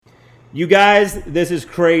You guys, this is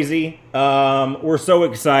crazy. We're so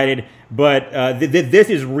excited, but this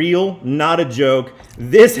is real, not a joke.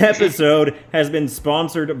 This episode has been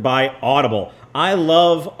sponsored by Audible. I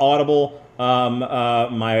love Audible. My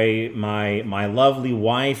lovely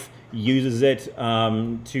wife uses it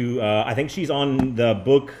to. I think she's on the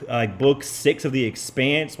book 6 of The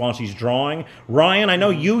Expanse while she's drawing. Ryan, I know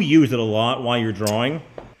you use it a lot while you're drawing.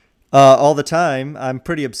 All the time. I'm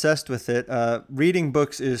pretty obsessed with it. Reading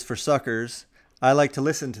books is for suckers. I like to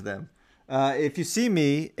listen to them. If you see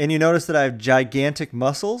me and you notice that I have gigantic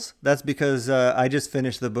muscles, that's because I just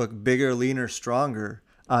finished the book Bigger, Leaner, Stronger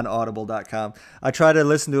on audible.com. I try to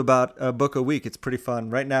listen to about a book a week. It's pretty fun.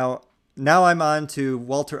 Right now I'm on to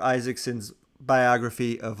Walter Isaacson's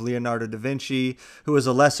biography of Leonardo da Vinci, who was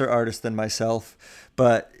a lesser artist than myself,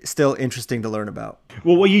 but still interesting to learn about.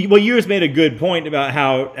 Well, you just made a good point about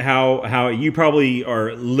how you probably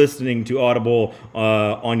are listening to Audible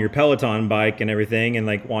on your Peloton bike and everything, and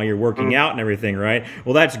like while you're working out and everything, right?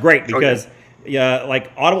 Well, that's great because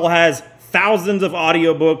like Audible has thousands of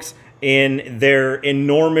audiobooks in their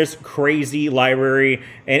enormous, crazy library.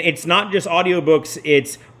 And it's not just audiobooks,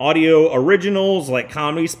 it's audio originals like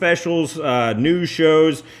comedy specials, news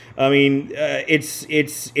shows. I mean,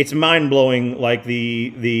 it's mind-blowing, like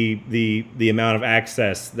the amount of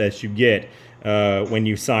access that you get when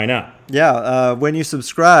you sign up. Yeah, when you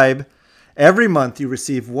subscribe, every month you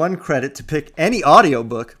receive 1 credit to pick any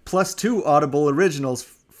audiobook, plus 2 Audible originals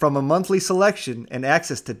from a monthly selection and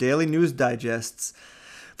access to daily news digests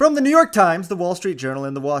from the New York Times, the Wall Street Journal,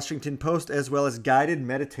 and the Washington Post, as well as guided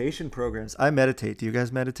meditation programs. I meditate. Do you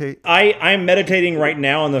guys meditate? I'm meditating right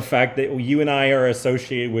now on the fact that you and I are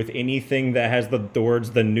associated with anything that has the words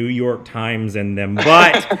the New York Times in them.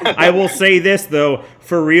 But I will say this, though,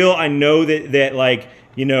 for real, I know that like,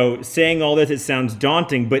 you know, saying all this, it sounds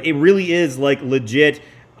daunting, but it really is like legit.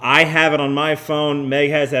 I have it on my phone. Meg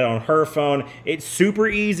has it on her phone. It's super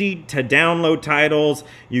easy to download titles.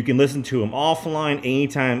 You can listen to them offline,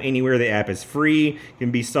 anytime, anywhere. The app is free. It can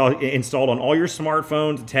be installed on all your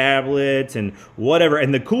smartphones, tablets, and whatever.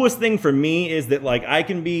 And the coolest thing for me is that like I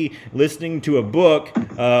can be listening to a book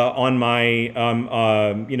on my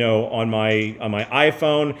on my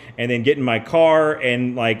iPhone, and then get in my car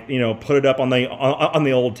and like put it up on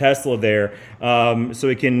the old Tesla there, so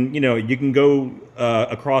it can you can go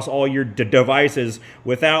across all your devices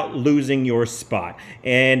without losing your spot.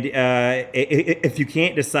 And if you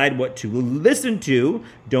can't decide what to listen to,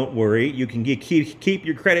 don't worry. You can keep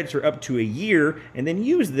your credits for up to a year and then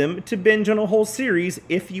use them to binge on a whole series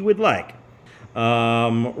if you would like.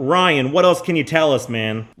 Ryan, what else can you tell us,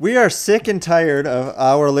 man? We are sick and tired of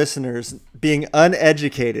our listeners being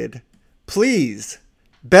uneducated. Please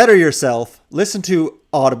better yourself. Listen to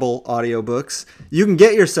Audible audiobooks. You can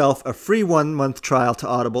get yourself a free 1-month trial to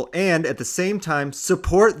Audible and at the same time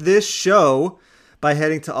support this show by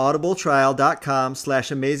heading to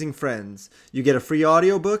audibletrial.com/amazingfriends. You get a free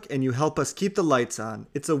audiobook and you help us keep the lights on.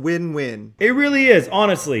 It's a win-win. It really is,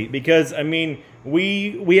 honestly, because I mean,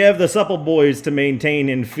 we have the supple boys to maintain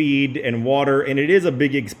and feed and water, and it is a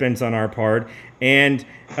big expense on our part. And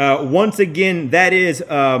once again, that is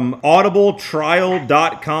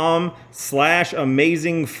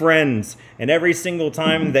audibletrial.com/amazingfriends. And every single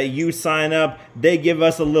time that you sign up, they give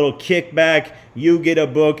us a little kickback. You get a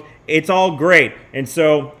book. It's all great. And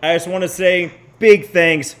so I just want to say big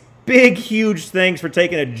thanks, big, huge thanks for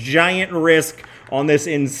taking a giant risk on this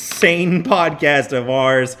insane podcast of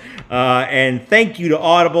ours. And thank you to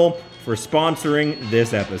Audible for sponsoring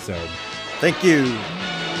this episode. Thank you.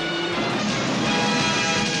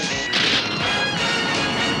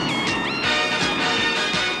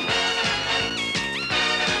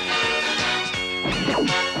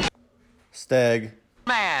 Stag.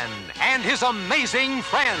 Man and his amazing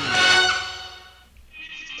friends.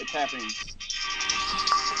 It's happening.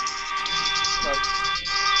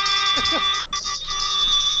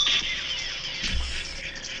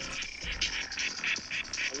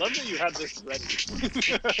 I love that you had this ready.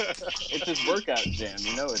 It's his workout jam,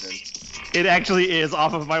 you know it is. It actually is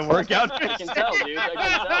off of my workout. I can tell, dude.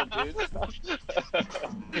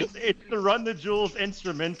 It's the Run the Jewels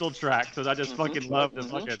instrumental track, so I just fucking love this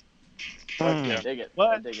fucking. I dig it. What?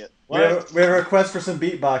 I dig it. We have a request for some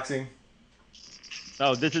beatboxing.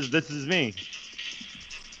 Oh, this is me.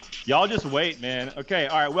 Y'all just wait, man. Okay,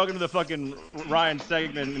 all right. Welcome to the fucking Ryan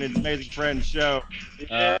segment and his amazing friends show.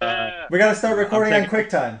 Yeah. We gotta start recording on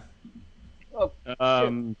QuickTime. Oh, Oh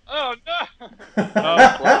no!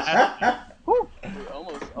 we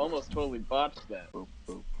almost totally botched that. Boop,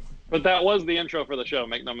 boop. But that was the intro for the show.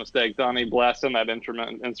 Make no mistake, Donnie blasting that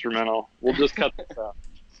instrumental. We'll just cut this out.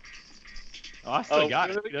 Oh, I still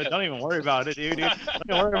got it. really? Dude. Don't even worry about it, dude.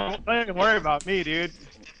 Don't even worry about me, dude.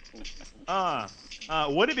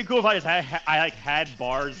 Wouldn't it be cool if I just had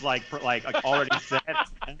bars like already set,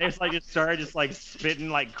 and they just started spitting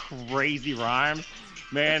like crazy rhymes,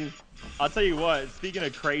 man. I'll tell you what. Speaking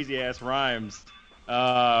of crazy ass rhymes,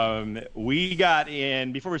 we got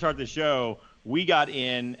in before we start the show. We got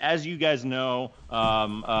in, as you guys know,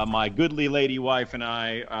 my goodly lady wife and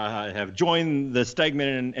I have joined the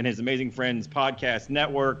Stegman and His Amazing Friends podcast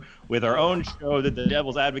network with our own show, the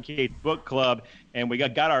Devil's Advocate Book Club, and we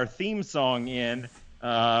got our theme song in.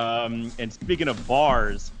 And speaking of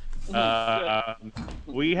bars,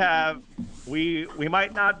 we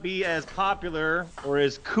might not be as popular or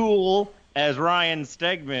as cool as Ryan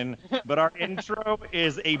Stegman, but our intro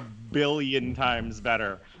is a billion times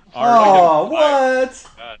better. What?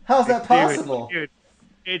 How's that possible? Dude,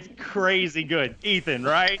 it's crazy good. Ethan,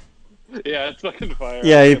 right? Yeah, it's fucking fire.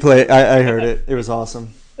 Yeah, he played. I heard it. It was awesome.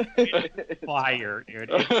 Fire, dude.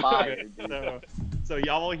 It's Fire, good. So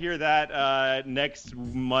y'all will hear that next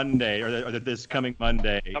Monday or this coming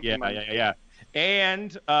Monday. Yeah.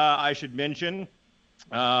 And I should mention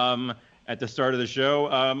at the start of the show.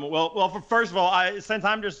 First of all, since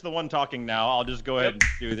I'm just the one talking now, I'll just go ahead and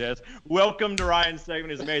do this. Welcome to Ryan Stegman,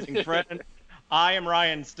 His Amazing Friend. I am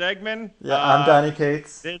Ryan Stegman. Yeah, I'm Donnie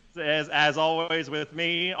Cates. This, as always, with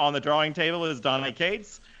me on the drawing table is Donnie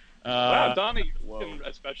Cates. Wow, Donnie, you're looking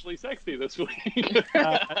especially sexy this week.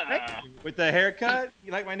 With the haircut?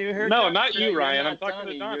 You like my new haircut? No, not you, You're Ryan. not I'm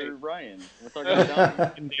talking to Donnie. You're Ryan. We're talking to Donnie.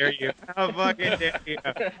 Fucking dare you. How fucking dare you.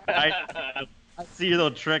 I see your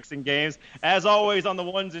little tricks and games. As always, on the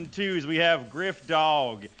ones and twos, we have Griff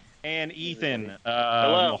Dog and Ethan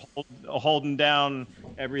holding down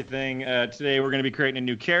everything. Today, we're going to be creating a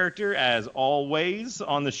new character, as always,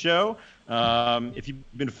 on the show. If you've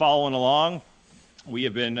been following along, we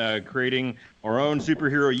have been creating our own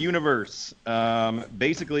superhero universe.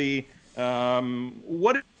 Basically,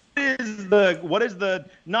 what is the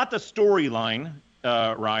not the storyline,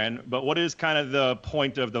 Ryan, but what is kind of the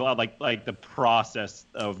point of the like the process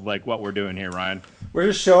of like what we're doing here, Ryan? We're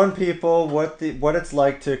just showing people what it's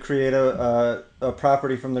like to create a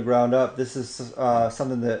property from the ground up. This is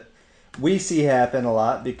something that we see happen a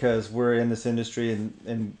lot because we're in this industry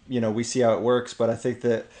and we see how it works. But I think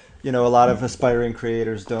that a lot of aspiring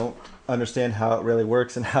creators don't understand how it really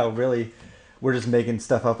works and how really we're just making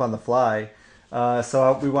stuff up on the fly.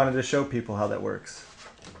 So we wanted to show people how that works.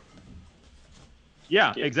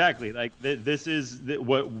 Yeah, exactly. Like this is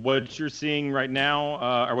what you're seeing right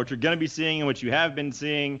now, or what you're going to be seeing, and what you have been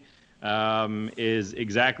seeing, is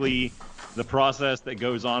exactly the process that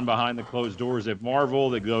goes on behind the closed doors at Marvel,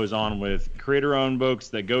 that goes on with creator-owned books,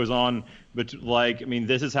 that goes on. But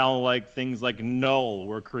this is how things like Null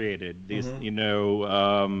were created. These,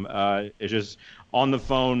 it's just on the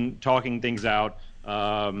phone talking things out,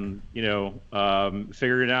 figuring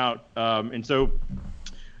it out, and so.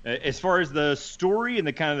 As far as the story and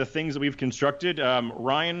the kind of the things that we've constructed,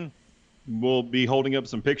 Ryan will be holding up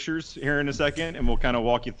some pictures here in a second, and we'll kind of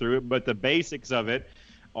walk you through it. But the basics of it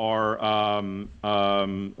are,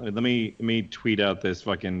 let me tweet out this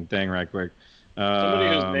fucking thing right quick.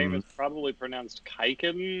 Somebody whose name is probably pronounced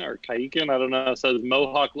Kaiken or Kaiken, I don't know, says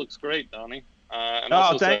Mohawk looks great, Donnie. And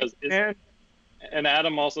and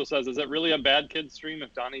Adam also says, is it really a Bad Kid stream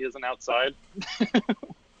if Donnie isn't outside?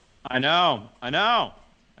 I know.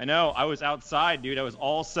 I was outside, dude. I was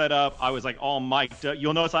all set up. I was all mic'd up.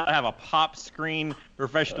 You'll notice I have a pop screen,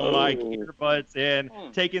 professional mic, earbuds in,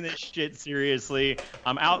 taking this shit seriously.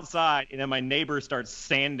 I'm outside, and then my neighbor starts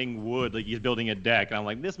sanding wood like he's building a deck. And I'm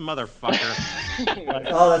like, this motherfucker.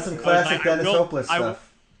 Oh, that's some classic Dennis Hopeless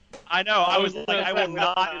stuff. I know. I was like, I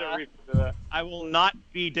will not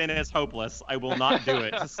be Dennis Hopeless. I will not do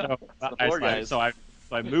it. So I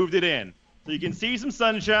moved it in. So you can see some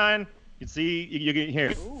sunshine. You can see, you can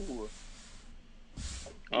hear. Ooh.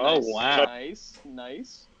 Oh, Nice, wow.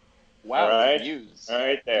 Nice. Wow. All right. Views. All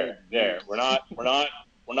right, there. We're not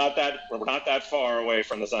that far away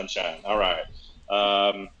from the sunshine. All right.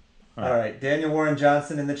 All right, Daniel Warren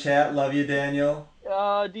Johnson in the chat. Love you, Daniel.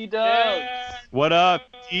 D-Dubs. What up,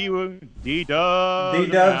 D-Dubs?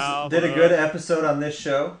 D-Dubs did a good episode on this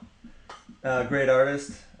show. Great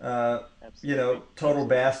artist. Total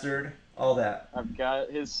bastard. All that. I've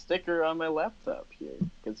got his sticker on my laptop here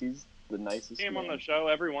because he's the nicest Came on man. the show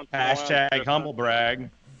every once in a while. Hashtag humble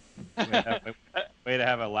brag. Way to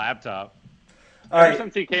have a laptop. All Ever right.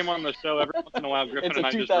 since he came on the show, every once in a while, Griffin It's and a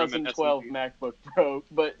I just reminisce. 2012 MacBook Pro,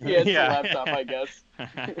 but yeah, it's a laptop, I guess.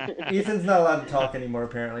 Ethan's not allowed to talk anymore,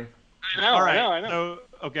 apparently. I know.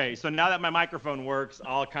 So now that my microphone works,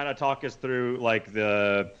 I'll kind of talk us through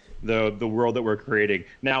the the world that we're creating.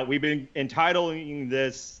 Now, we've been entitling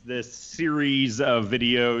this series of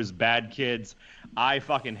videos "Bad Kids." I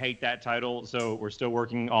fucking hate that title, so we're still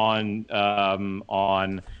working on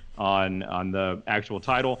the actual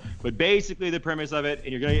title. But basically, the premise of it,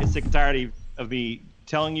 and you're gonna get sick and tired of me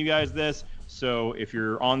telling you guys this. So if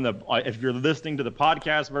you're listening to the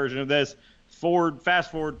podcast version of this,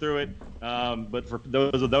 fast forward through it. But for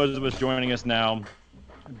those of us joining us now,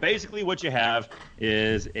 basically what you have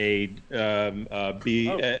is in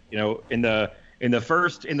the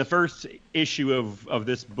first issue of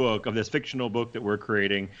this book, of this fictional book that we're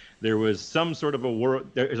creating, there was some sort of a world.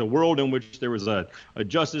 There's a world in which there was a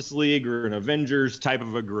Justice League or an Avengers type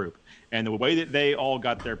of a group, and the way that they all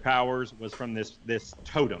got their powers was from this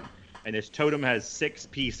totem. And this totem has 6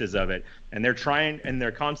 pieces of it, and they're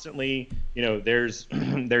constantly,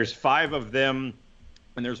 there's 5 of them,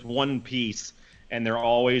 and there's 1 piece, and they're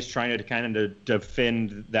always trying to kind of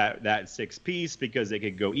defend that 6th piece because they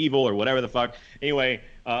could go evil or whatever the fuck. Anyway,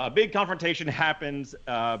 a big confrontation happens.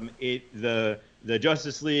 The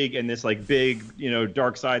Justice League and this like big,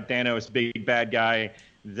 Darkseid Thanos, big bad guy.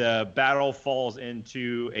 The battle falls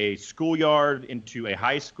into a schoolyard, into a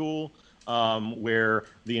high school. Where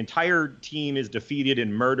the entire team is defeated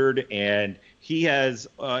and murdered, and he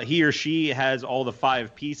or she has all the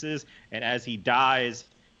 5 pieces, and as he dies,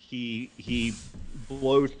 he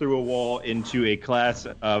blows through a wall into a class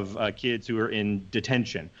of kids who are in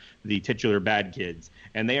detention, the titular bad kids,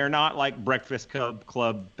 and they are not like Breakfast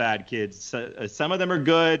Club bad kids. Some of them are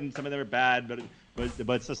good and some of them are bad, but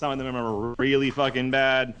some of them are really fucking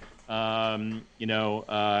bad. And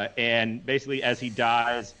basically as he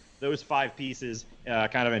dies, those 5 pieces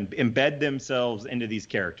kind of embed themselves into these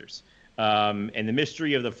characters. And the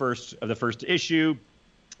mystery of the first issue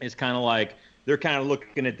is kind of like they're kind of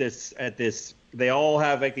looking at this. They all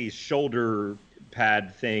have like these shoulder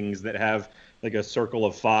pad things that have like a circle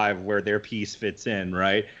of 5 where their piece fits in,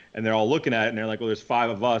 right? And they're all looking at it and they're like, well, there's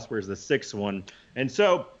 5 of us. Where's the 6th one? And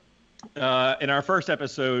so in our first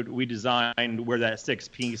episode, we designed where that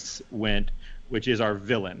 6th piece went, which is our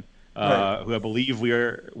villain. Right. Who I believe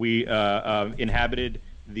we inhabited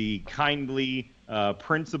the kindly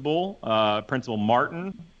Principal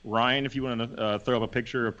Martin. Ryan, if you want to throw up a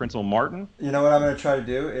picture of Principal Martin. You know what I'm going to try to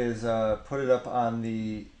do is put it up on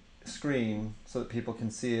the screen so that people can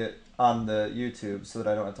see it on the YouTube, so that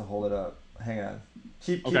I don't have to hold it up. Hang on.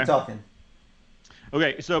 Keep talking.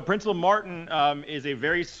 Okay, so Principal Martin is a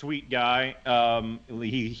very sweet guy.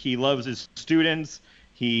 He loves his students.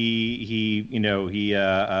 You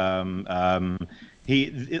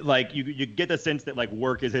get the sense that like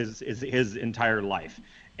work is his entire life.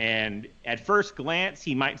 And at first glance,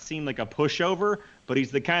 he might seem like a pushover, but he's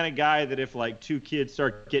the kind of guy that if like 2 kids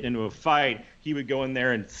start getting into a fight, he would go in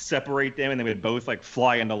there and separate them, and they would both like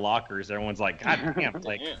fly into lockers. Everyone's like, God damn,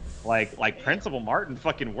 like Principal Martin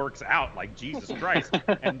fucking works out, like Jesus Christ.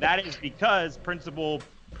 And that is because Principal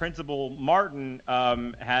Martin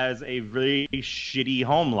has a really shitty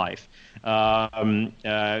home life.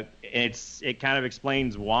 It kind of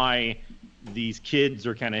explains why these kids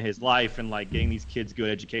are kind of his life, and like getting these kids good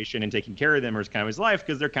education and taking care of them is kind of his life,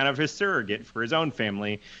 because they're kind of his surrogate for his own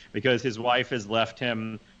family, because his wife has left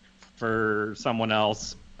him for someone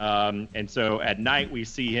else. And so at night we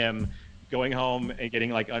see him going home and getting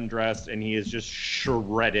like undressed, and he is just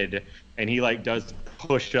shredded, and he like does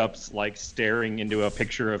push-ups like staring into a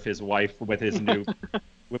picture of his wife with his new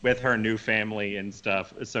with her new family and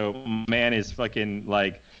stuff. So man is fucking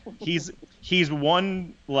like he's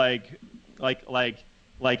one like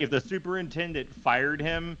if the superintendent fired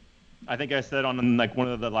him, I think I said on like one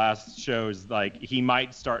of the last shows, like he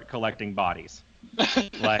might start collecting bodies.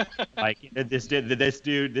 like this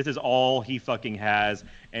dude, this is all he fucking has.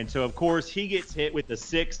 And so of course he gets hit with the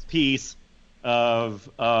 6th piece of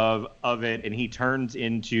it, and he turns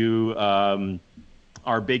into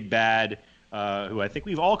our big bad, who I think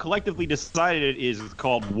we've all collectively decided is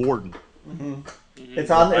called Warden. Mm-hmm.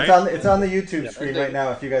 It's on the YouTube screen right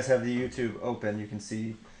now. If you guys have the YouTube open, you can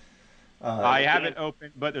see. I have it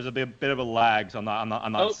open, but there's a bit of a lag, so I'm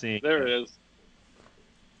not seeing. There it is.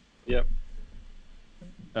 Yep.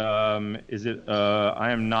 Is it?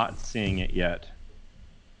 I am not seeing it yet.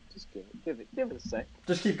 Just give it a sec.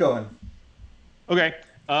 Just keep going. Okay.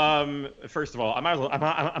 First of all, I might as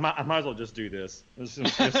well just do this. I'm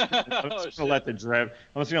just gonna let the drip.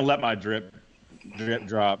 I'm just gonna let my drip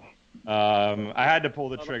drop. I had to pull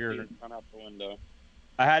the trigger. Run out the window.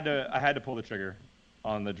 I had to pull the trigger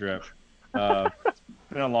on the drip. It's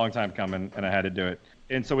been a long time coming, and I had to do it.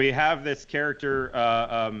 And so we have this character.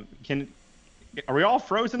 Are we all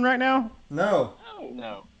frozen right now? No.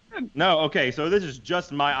 No. No, okay, so this is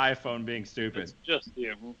just my iPhone being stupid. It's just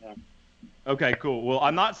you. Yeah. Okay, cool. Well,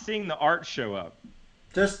 I'm not seeing the art show up.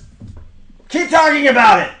 Just keep talking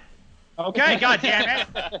about it. Okay, god damn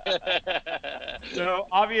it. So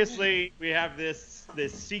obviously we have this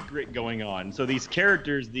secret going on. So these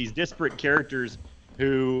characters, these disparate characters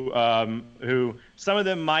who some of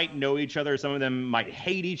them might know each other, some of them might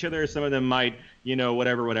hate each other, some of them might,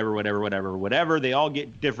 whatever. They all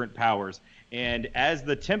get different powers. And as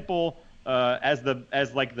the temple as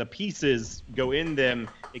the pieces go in them,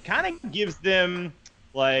 it kind of gives them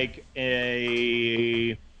like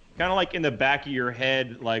a kind of like in the back of your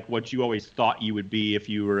head, like what you always thought you would be if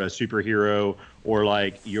you were a superhero, or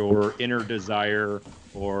like your inner desire,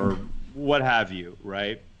 or what have you,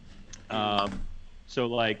 right?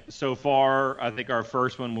 So far, I think our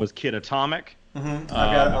first one was Kid Atomic. Mm-hmm.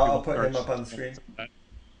 I'll put him up on the screen.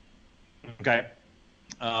 Okay.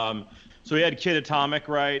 So we had Kid Atomic,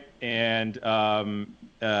 right? And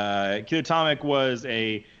Kid Atomic was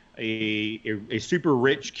a super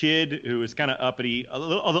rich kid who was kind of uppity, a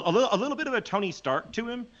little bit of a Tony Stark to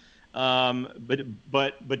him.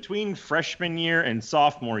 But between freshman year and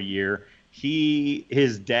sophomore year,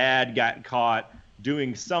 his dad got caught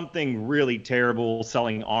doing something really terrible,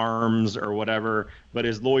 selling arms or whatever, but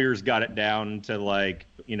his lawyers got it down to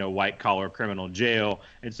white collar criminal jail.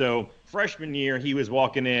 And so freshman year, he was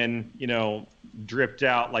walking in, dripped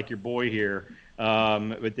out like your boy here.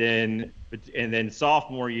 And then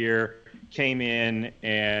sophomore year came in,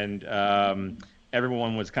 and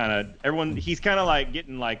everyone was he's kind of like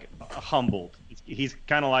getting like humbled. He's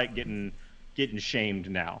kind of like getting shamed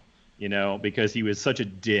now, because he was such a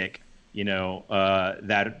dick,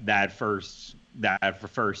 that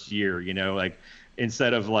first year, like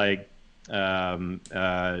instead of like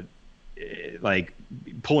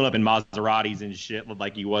pulling up in Maseratis and shit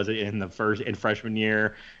like he was in freshman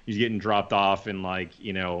year, he's getting dropped off in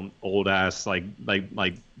old ass like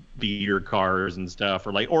beater cars and stuff,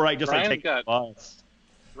 or just take the bus.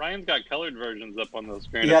 Ryan's got colored versions up on the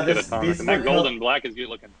screen. Yeah, and that gold and black is good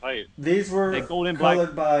looking tight. These were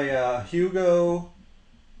colored by Hugo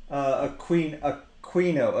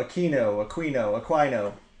Aquino.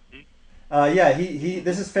 Yeah, he.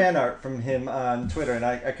 This is fan art from him on Twitter, and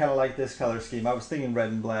I kind of like this color scheme. I was thinking red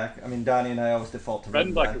and black. I mean, Donnie and I always default to red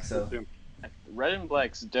and black. So red and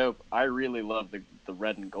black's dope. I really love the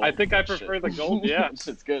red and gold. I think I prefer the gold. Yeah,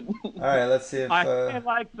 it's good. All right, let's see if.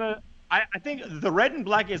 I think the red and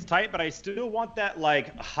black is tight, but I still want that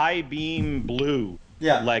like high beam blue.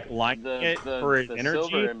 Yeah, like lining it for its energy.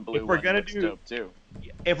 Silver and blue if we're gonna do, dope too.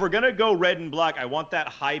 If we're gonna go red and black, I want that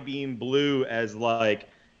high beam blue as like.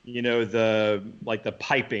 The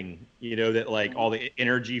piping, that like all the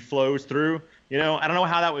energy flows through, I don't know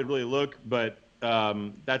how that would really look, but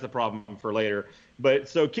that's a problem for later. But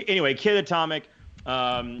so anyway, Kid Atomic,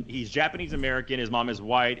 he's Japanese American. His mom is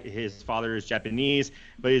white. His father is Japanese,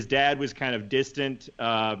 but his dad was kind of distant,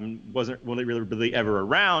 wasn't really ever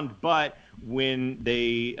around. But when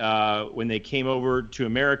they came over to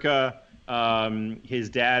America, his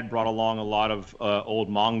dad brought along a lot of old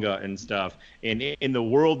manga and stuff. And in the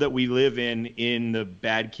world that we live in the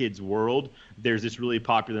bad kids world, there's this really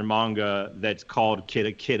popular manga that's called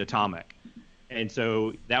Kid Atomic. And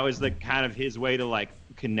so that was the kind of his way to like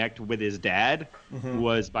connect with his dad,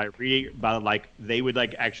 was by reading, they would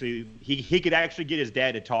like actually, he could actually get his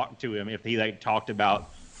dad to talk to him if he like talked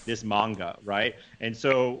about this manga, right? And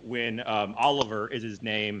so when Oliver is his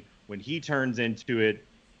name, when he turns into it,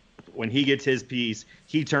 when he gets his piece,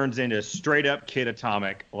 he turns into straight up Kid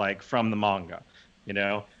Atomic, like from the manga,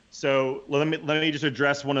 So let me just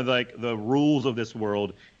address one of the rules of this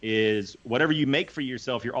world is whatever you make for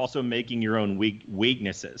yourself, you're also making your own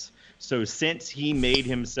weaknesses. So since he made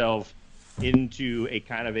himself into a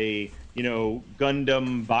kind of a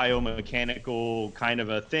Gundam biomechanical kind of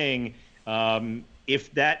a thing,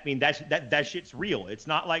 if that that shit's real. It's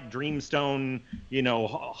not like Dreamstone,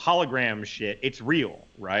 hologram shit. It's real,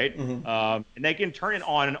 right? And they can turn it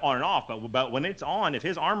on and off, but when it's on, if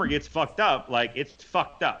his armor gets fucked up, like it's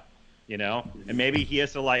fucked up, And maybe he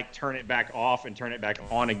has to like turn it back off and turn it back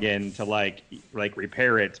on again to like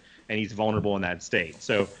repair it, and he's vulnerable in that state.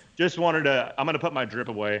 So just wanted to. I'm gonna put my drip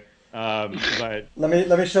away. But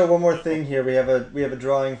let me show one more thing here. We have a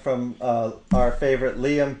drawing from our favorite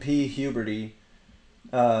Liam P. Huberty.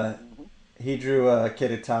 He drew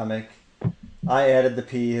Kid Atomic. I added the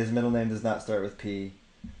P. His middle name does not start with P.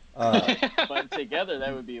 But together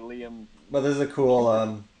that would be Liam. But this is a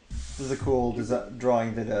cool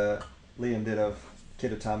drawing that Liam did of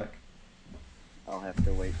Kid Atomic. I'll have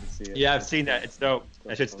to wait and see it. Yeah, I've seen that. It's dope.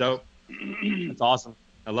 That shit's dope. It's awesome.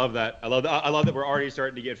 I love that. I love that we're already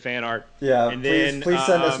starting to get fan art. Yeah, and please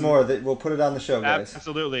send us more. We'll put it on the show, guys.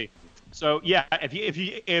 Absolutely. So yeah,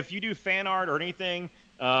 if you do fan art or anything,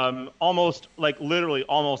 almost like literally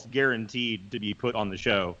almost guaranteed to be put on the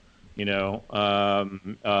show. You know,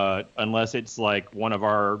 unless it's like one of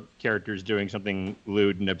our characters doing something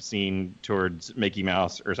lewd and obscene towards Mickey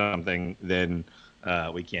Mouse or something, then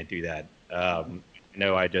we can't do that.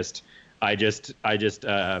 No, I just made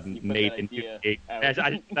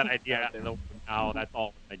that idea. Now that's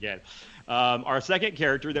all I get. Our second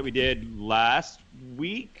character that we did last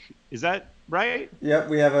week, is that right? Yep,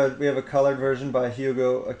 we have a colored version by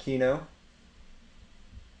Hugo Aquino.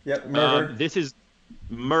 Yep, Murder. This is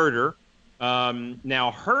Murder.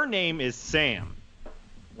 Now her name is Sam,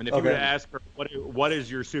 and if you were to ask her what is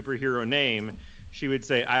your superhero name, she would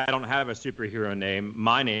say, I don't have a superhero name.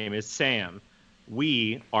 My name is Sam.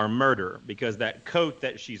 We are Murder, because that coat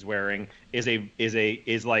that she's wearing is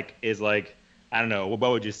like I don't know, what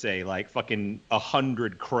would you say, like fucking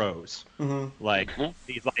 100 crows. Like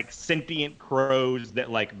these like sentient crows that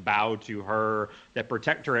like bow to her, that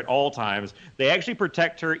protect her at all times. They actually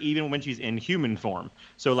protect her even when she's in human form.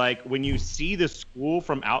 So like when you see the school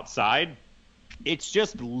from outside, it's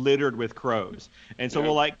just littered with crows. And so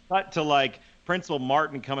we'll like cut to like Principal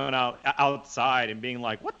Martin coming outside and being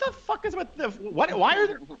like, "What the fuck is with why are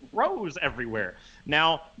there crows everywhere?"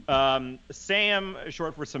 Now, Sam,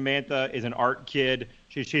 short for Samantha, is an art kid.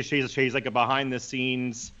 She's like a behind the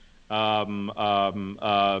scenes,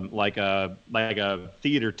 like a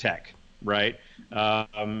theater tech, right?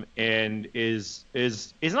 And is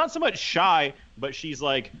not so much shy, but she's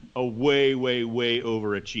like a way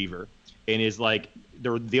overachiever, and is like.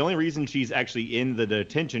 The only reason she's actually in the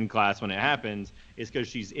detention class when it happens is because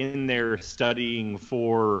she's in there studying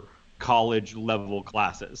for college level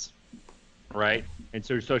classes, right? And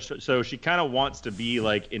so she kind of wants to be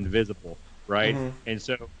like invisible, right? And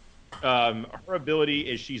so her ability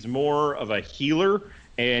is she's more of a healer,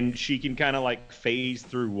 and she can kind of like phase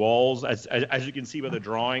through walls. As you can see by the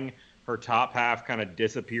drawing, her top half kind of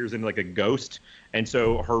disappears into like a ghost, and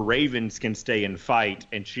so her ravens can stay and fight,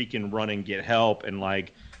 and she can run and get help and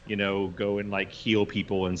like, you know, go and like heal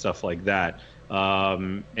people and stuff like that.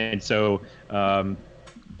 And so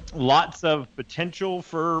lots of potential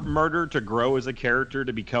for Murder to grow as a character,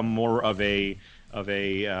 to become more of an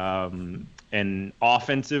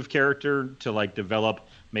offensive character, to like develop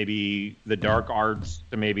maybe the dark arts,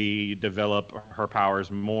 to maybe develop her powers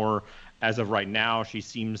more. As of right now, she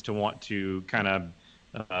seems to want to kind of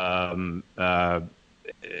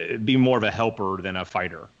be more of a helper than a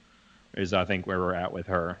fighter, is I think where we're at with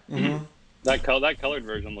her. That colored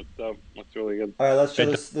version looks really good. All right, let's show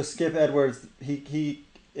the Skip Edwards. He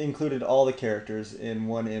included all the characters in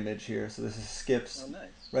one image here. So this is Skip's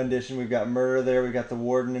rendition. We've got Murder there. We've got the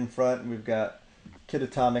Warden in front, and we've got Kid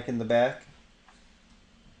Atomic in the back.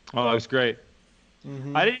 Oh, that looks great.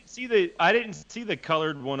 I didn't see the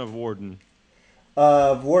colored one of Warden.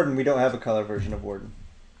 Warden, we don't have a color version of Warden.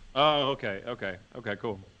 Oh, okay,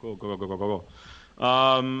 cool.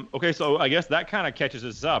 Okay, so I guess that kind of catches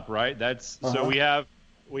us up, right? So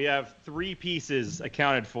we have 3 pieces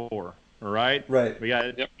accounted for, right? Right. We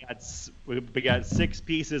got 6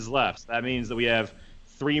 pieces left. So that means that we have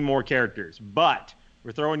 3 more characters. But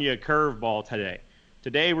we're throwing you a curveball today.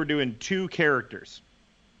 Today we're doing 2 characters.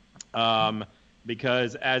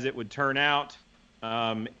 Because as it would turn out,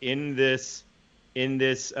 in this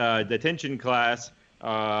detention class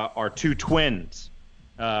are 2 twins.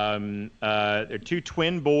 They're 2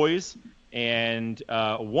 twin boys, and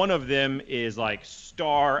one of them is like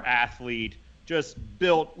star athlete, just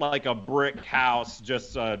built like a brick house,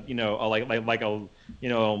 just like a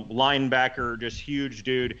linebacker, just huge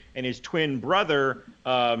dude. And his twin brother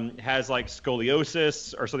has like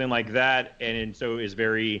scoliosis or something like that, and so is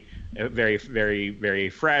very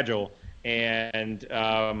fragile. And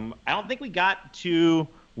I don't think we got to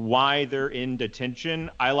why they're in detention.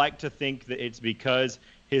 I like to think that it's because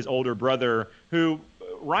his older brother, who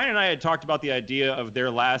Ryan and I had talked about the idea of their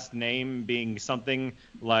last name being something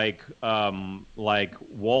like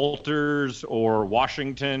Walters or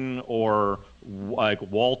Washington or like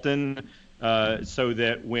Walton, so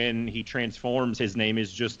that when he transforms, his name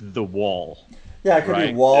is just the Wall. Yeah, it could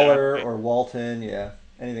be Waller or Walton. Yeah,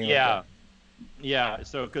 anything like that. Yeah,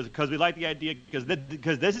 so because we like the idea, because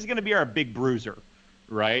this is going to be our big bruiser,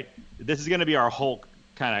 right? This is going to be our Hulk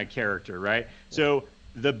kind of character, right? So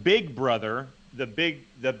the big brother, the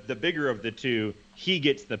bigger of the 2, he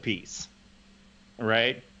gets the piece,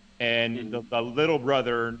 right? And the little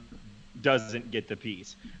brother doesn't get the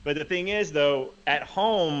piece. But the thing is, though, at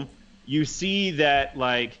home you see that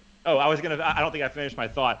like Oh, I don't think I finished my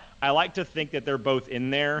thought. I like to think that they're both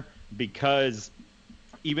in there because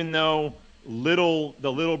even though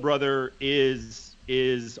the little brother is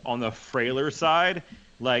on the frailer side,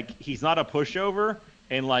 like he's not a pushover,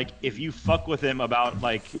 and like if you fuck with him about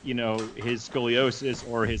like, you know, his scoliosis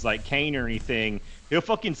or his like cane or anything, he'll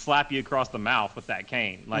fucking slap you across the mouth with that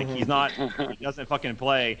cane. Like he doesn't fucking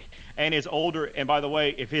play. And by the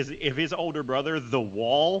way, if his older brother, the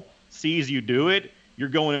Wall, sees you do it, you're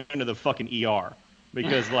going into the fucking ER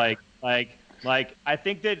because like I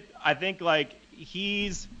think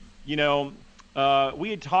he's, you know, we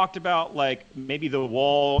had talked about like maybe the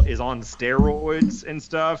Wall is on steroids and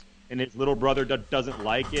stuff, and his little brother doesn't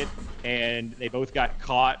like it, and they both got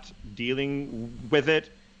caught dealing with it,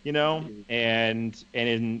 you know, and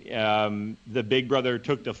the big brother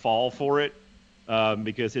took the fall for it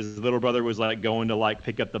because his little brother was like going to like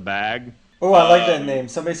pick up the bag. Oh, I like that name.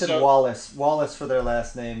 Somebody said Wallace. Wallace for their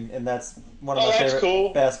last name, and that's one of my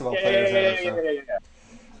favorite basketball players ever.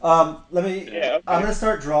 So. I'm gonna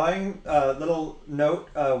start drawing. Little note.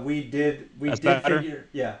 We did figure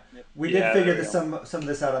some of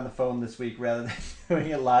this out on the phone this week rather than doing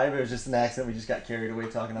it live. It was just an accident. We just got carried away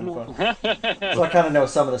talking on the phone. So I kind of know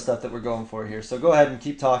some of the stuff that we're going for here. So go ahead and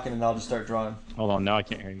keep talking, and I'll just start drawing. Hold on, now I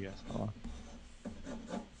can't hear you guys. Hold on.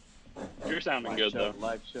 You're sounding good though.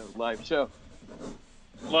 Live show.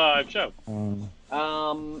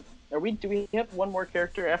 Do we have one more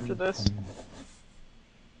character after this?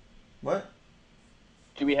 What?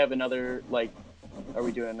 Do we have another, like, are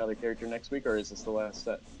we doing another character next week, or is this the last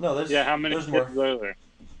set? No, there's how many there's more. are there?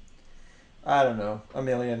 I don't know, a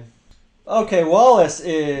million. Okay, Wallace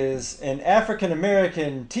is an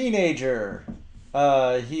African-American teenager.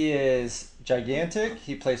 He is gigantic.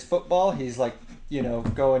 He plays football. He's like, you know,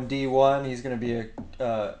 going D1. He's going to be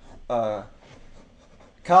a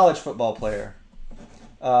college football player.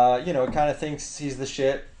 You know, kind of thinks he's the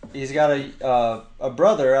shit. He's got a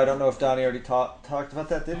brother. I don't know if Donnie already talked about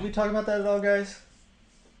that. Did we talk about that at all, guys?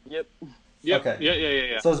 Yep. Okay.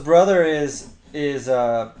 Yeah. So his brother is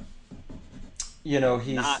you know,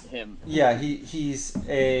 he's not him. Yeah, he's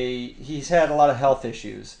had a lot of health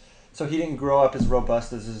issues. So he didn't grow up as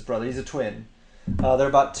robust as his brother. He's a twin. They're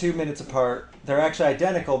about 2 minutes apart. They're actually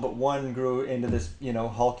identical, but one grew into this, you know,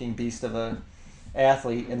 hulking beast of a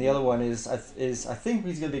athlete, and the other one is I think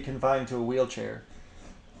he's going to be confined to a wheelchair.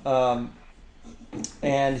 And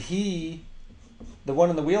the one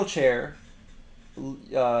in the wheelchair,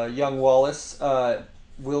 young Wallace,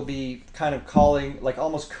 will be kind of calling, like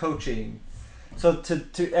almost coaching. So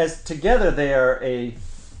together they are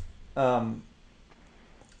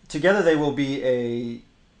together they will be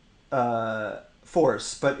a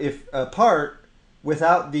force, but if apart,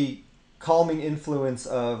 without the calming influence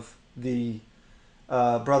of the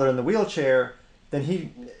brother in the wheelchair,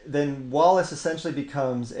 then Wallace essentially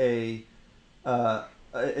becomes an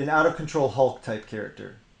out of control Hulk type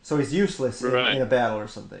character. So he's useless in a battle or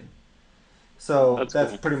something. So that's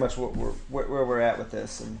cool. Pretty much where we're at with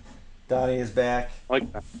this. And Donnie is back. I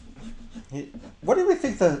like that. What do we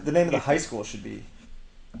think the name of the high school should be?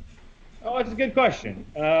 Oh, that's a good question.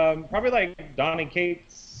 Probably like Donnie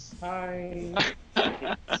Cates High.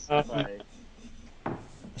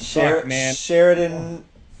 Sheridan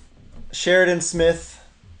Smith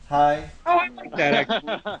High. Oh, I like that.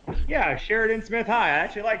 Actually. Yeah, Sheridan Smith High. I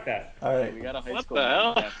actually like that. All right. We got a high school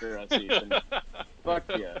after a season. Fuck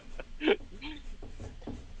yeah.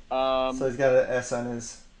 So he's got an S on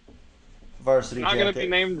his varsity jacket. Not going to be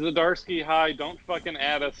named Zdarsky High. Don't fucking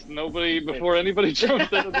add us. Before anybody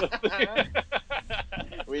jumps into the thing.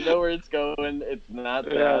 We know where it's going. It's not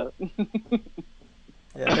that.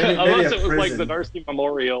 Yeah, maybe unless it was like the Zdarsky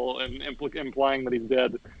Memorial and implying that he's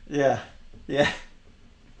dead. Yeah.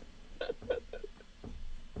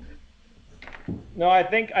 No, I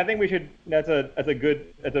think we should. That's a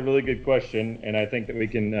really good question, and I think that we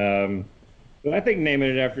can. I think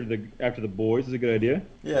naming it after the boys is a good idea.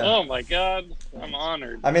 Yeah. Oh my God, I'm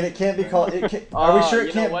honored. I mean, it can't be called. Are we sure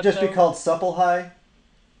it can't just be called Supple High?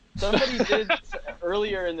 Somebody did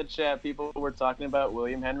earlier in the chat. People were talking about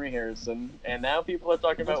William Henry Harrison, and now people are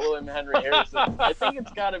talking about William Henry Harrison. I think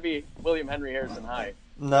it's got to be William Henry Harrison High.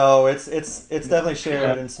 No, it's definitely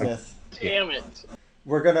Sheridan Smith. Damn it.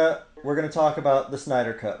 We're gonna talk about the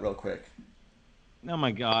Snyder Cut real quick. Oh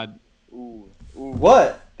my God. Ooh.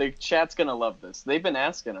 What? The chat's gonna love this. They've been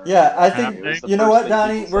asking already. Yeah, I think you know what,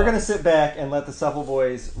 Donnie. We're gonna sit back and let the Supple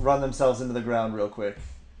Boys run themselves into the ground real quick.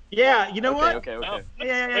 Yeah, you know what? Okay. Oh.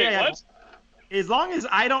 Yeah. What? As long as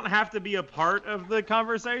I don't have to be a part of the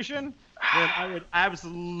conversation, then I would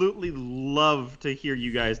absolutely love to hear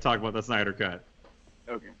you guys talk about the Snyder Cut.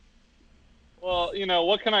 Okay. Well,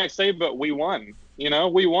 what can I say? But we won.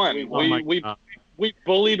 We won. We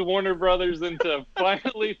bullied Warner Brothers into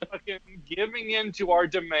finally fucking giving in to our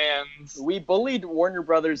demands. We bullied Warner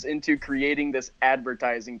Brothers into creating this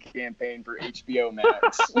advertising campaign for HBO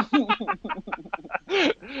Max.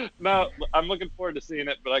 No, I'm looking forward to seeing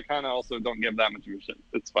it, but I kind of also don't give that much of a shit.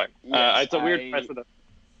 It's fine. Yes, it's a weird precedent.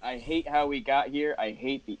 I hate how we got here. I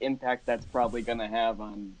hate the impact that's probably going to have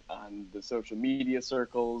on the social media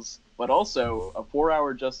circles. But also, a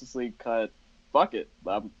 4-hour Justice League cut, fuck it.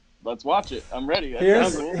 Let's watch it. I'm ready.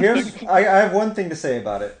 I have one thing to say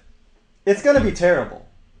about it. It's going to be terrible.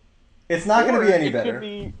 It's not going to be any better.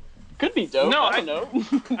 Could be dope. No, I don't know.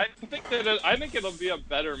 I think it'll be a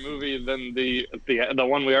better movie than the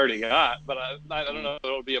one we already got, but I don't know if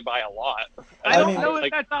it'll be by a lot. I don't know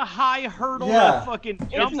if that's a high hurdle to fucking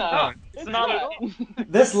jump on. It's not at all.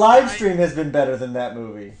 This live stream has been better than that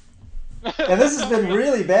movie. And this has been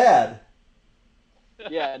really bad.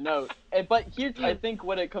 Yeah, no. But here's, I think,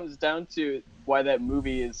 what it comes down to, why that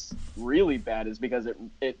movie is really bad, is because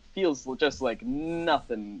it feels just like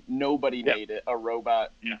nothing. Nobody made it. A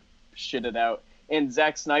robot shit it out. And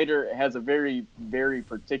Zack Snyder has a very, very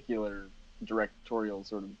particular directorial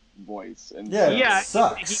sort of voice. And it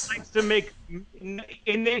sucks. He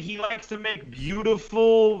likes to make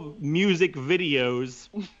beautiful music videos.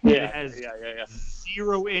 Has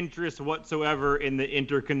zero interest whatsoever in the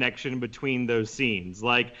interconnection between those scenes.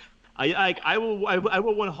 Like, I will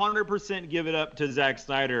 100% give it up to Zack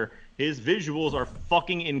Snyder. His visuals are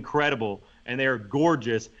fucking incredible and they are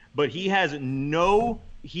gorgeous, but he has no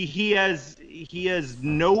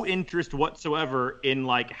no interest whatsoever in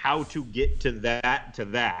like how to get to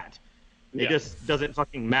that. It just doesn't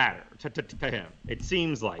fucking matter to him. It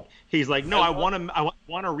seems like he's like, no, I want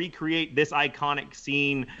to recreate this iconic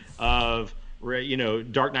scene of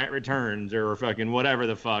Dark Knight Returns or fucking whatever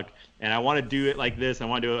the fuck, and I want to do it like this. I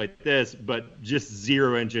want to do it like this, but just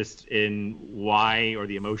zero interest in why or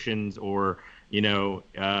the emotions or.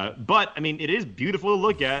 But I mean, it is beautiful to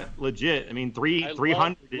look at, legit. I mean,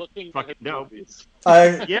 300 is fucking dope.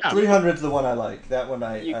 300 is the one I like. That one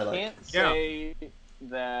I like. You can't say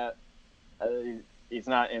that he's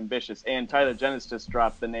not ambitious. And Tyler Jennis just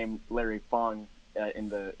dropped the name Larry Fong in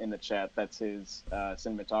the chat. That's his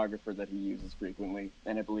cinematographer that he uses frequently,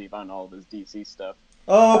 and I believe on all of his DC stuff.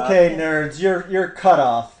 Okay, nerds, you're cut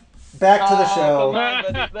off. Back to the show.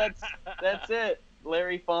 That's it.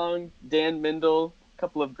 Larry Fong, Dan Mindel, a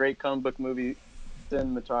couple of great comic book movie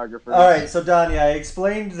cinematographers. All right, so Donnie, I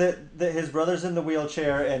explained that his brother's in the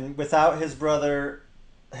wheelchair, and without his brother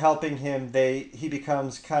helping him, he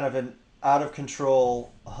becomes kind of an out of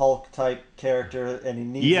control Hulk type character, and he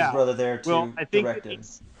needs his brother there to direct him.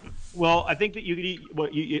 Well, I think that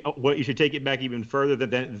what you should take it back even further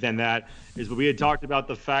than that is what we had talked about,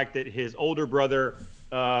 the fact that his older brother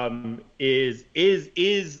is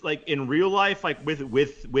like in real life, like with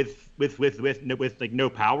like no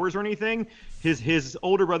powers or anything. His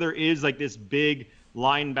older brother is like this big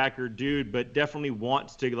linebacker dude, but definitely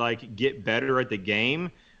wants to like get better at the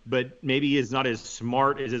game, but maybe is not as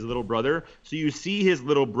smart as his little brother. So you see his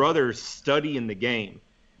little brother studying the game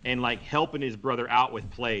and like helping his brother out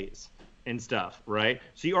with plays and stuff, right?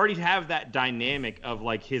 So you already have that dynamic of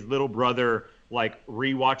like his little brother like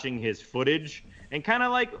rewatching his footage. And kind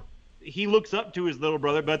of like he looks up to his little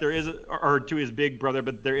brother, but to his big brother,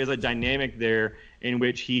 but there is a dynamic there in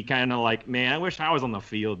which he kind of like, man, I wish I was on the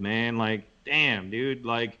field, man. Like, damn, dude.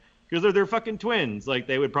 Like, because they're fucking twins. Like,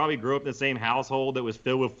 they would probably grow up in the same household that was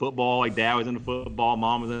filled with football. Like, dad was into football,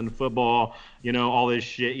 mom was into football, all this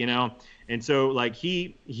shit, And so, like,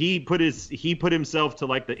 he put himself to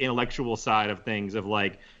like the intellectual side of things of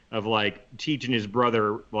like teaching his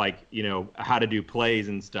brother like how to do plays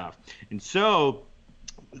and stuff. And so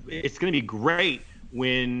it's going to be great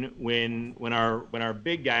when our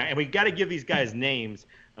big guy, and we got to give these guys names,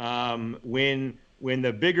 when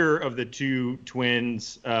the bigger of the two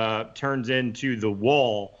twins turns into the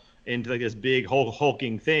Wall, into like this big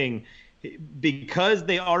hulking thing, because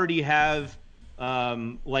they already have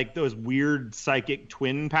like those weird psychic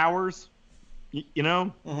twin powers,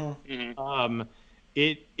 Mm-hmm.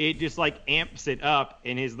 It just like amps it up,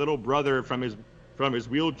 and his little brother from his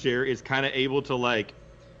wheelchair is kind of able to like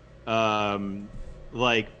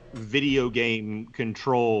video game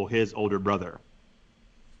control his older brother.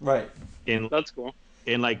 Right. And that's cool.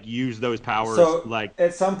 And like use those powers. So like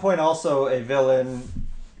at some point, also a villain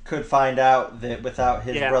could find out that without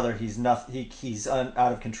his brother, he's out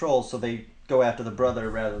of control. So they go after the brother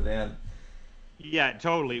rather than. Yeah,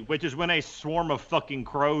 totally. Which is when a swarm of fucking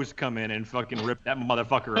crows come in and fucking rip that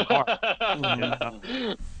motherfucker apart.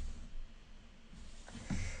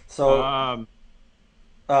 So,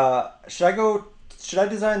 should I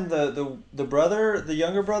design the brother, the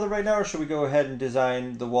younger brother right now, or should we go ahead and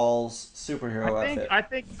design the Walls superhero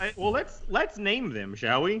outfit? Well, let's name them,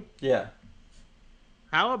 shall we? Yeah.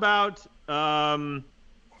 How about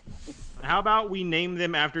we name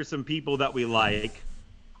them after some people that we like?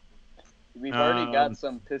 We've already got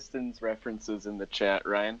some Pistons references in the chat,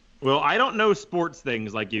 Ryan. Well, I don't know sports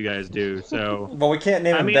things like you guys do, so. Well, we can't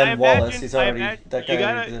name him Ben Wallace. He's already that guy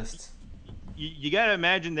already exists. You gotta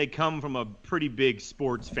imagine they come from a pretty big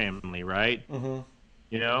sports family, right? Mm-hmm.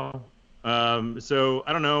 You know, so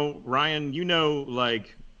I don't know, Ryan. You know,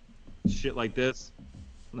 like shit like this,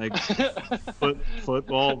 like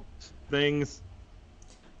football things.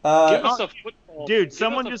 Give us a football. Dude,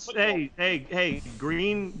 someone just hey,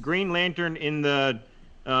 Green Lantern in the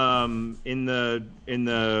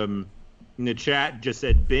chat just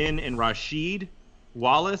said Ben and Rashid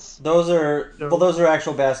Wallace. Those are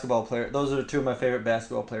actual basketball players. Those are two of my favorite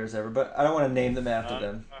basketball players ever, but I don't want to name them after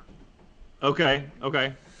them. Okay.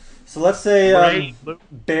 So let's say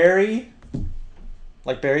Barry,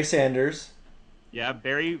 like Barry Sanders. Yeah,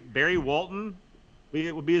 Barry Walton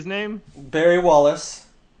would be his name. Barry Wallace.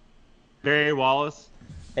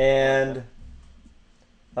 And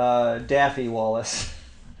Daffy Wallace.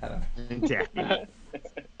 I don't know. Daffy.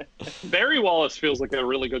 Barry Wallace feels like a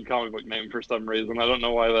really good comic book name for some reason. I don't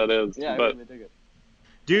know why that is. Yeah, but... I really dig it.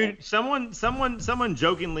 Dude, someone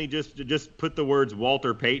jokingly just put the words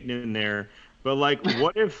Walter Payton in there, but like,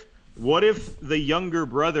 what if the younger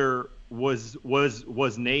brother was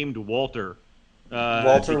named Walter?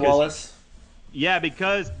 Walter Wallace. Yeah,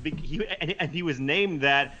 because he was named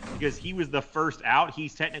that because he was the first out.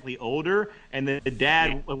 He's technically older, and the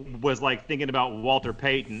dad was like thinking about Walter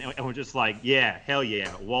Payton, and was just like, yeah, hell yeah,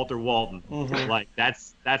 Walter Walton. Mm-hmm. Like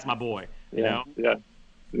that's my boy. You know? Yeah.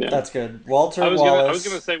 That's good. Walter Wallace. I was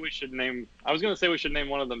gonna say we should name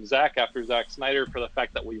one of them Zach after Zack Snyder for the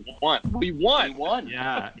fact that we won. We won.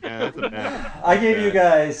 Yeah. That's a bad. I gave you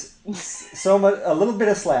guys a little bit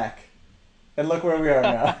of slack, and look where we are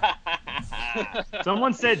now.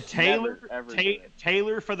 Someone said Taylor.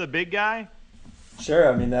 Taylor for the big guy.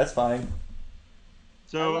 Sure, I mean that's fine.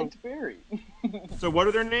 So I liked Barry. So what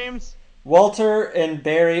are their names? Walter and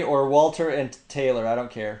Barry, or Walter and Taylor. I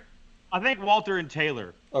don't care. I think Walter and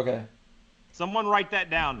Taylor. Okay. Someone write that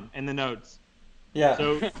down in the notes. Yeah.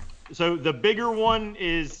 So the bigger one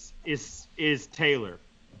is Taylor.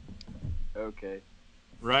 Okay.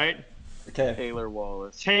 Right? Okay. Taylor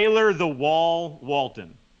Wallace. Taylor the Wall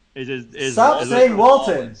Walton. Stop saying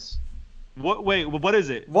Walton. What? Wait. What is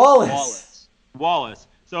it? Wallace.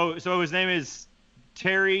 So his name is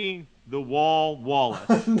Terry the Wall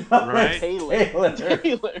Wallace. No, right? Taylor. Hey,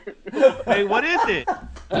 what is it?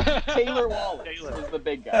 Taylor Wallace is the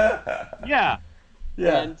big guy. Yeah.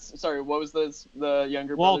 Yeah. And sorry, what was the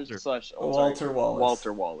younger Walter. brother / Walter Wallace.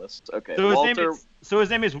 Walter Wallace. Okay. So his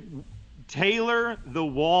name is Taylor the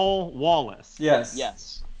Wall Wallace.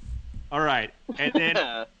 Yes. All right. And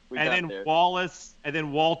then Wallace, and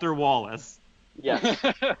then Walter Wallace. Yeah.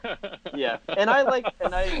 Yeah. And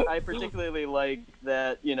I particularly like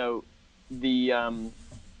that, you know, I'm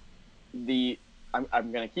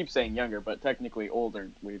gonna keep saying younger, but technically older.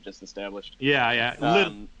 We've just established. Yeah.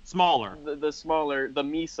 Little smaller. The smaller, the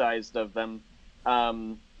me-sized of them,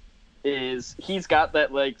 he's got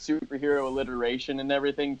that like superhero alliteration and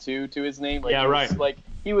everything too to his name. Like, yeah, right. Like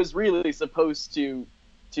he was really supposed to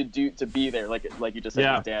be there. Like you just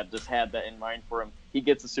said, His dad just had that in mind for him. He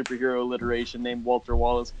gets a superhero alliteration named Walter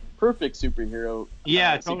Wallace. Perfect superhero.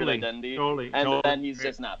 Secret identity. Totally. Then he's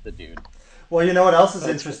just not the dude. Well, you know what else is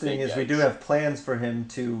interesting is we do have plans for him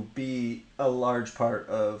to be a large part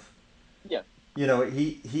of. Yeah. You know,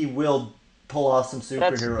 he will pull off some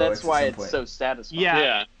superhero. That's why it's so satisfying.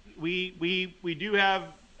 Yeah. We do have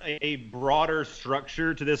a broader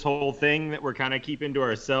structure to this whole thing that we're kind of keeping to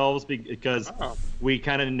ourselves because we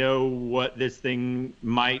kind of know what this thing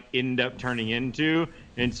might end up turning into,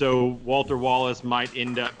 and so Walter Wallace might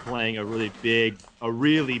end up playing a really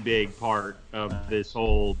big part of this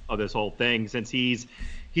whole thing, since he's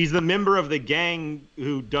the member of the gang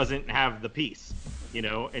who doesn't have the piece, you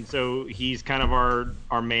know, and so he's kind of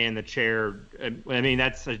our man in the chair. I mean,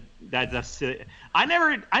 that's I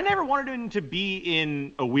never wanted him to be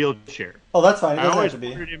in a wheelchair. Oh, that's fine. He doesn't have to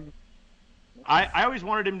be. I always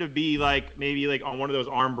wanted him to be maybe on one of those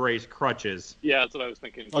arm brace crutches. Yeah, that's what I was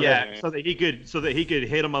thinking. Okay. Yeah, so that he could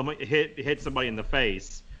hit somebody in the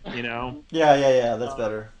face, you know. Yeah. That's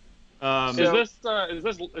better.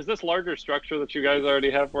 Is this larger structure that you guys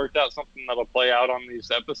already have worked out something that'll play out on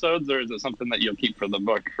these episodes, or is it something that you'll keep for the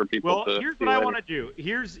book for people to? Well, here's what I want to do.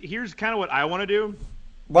 Here's kind of what I want to do.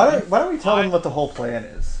 Why don't we tell them what the whole plan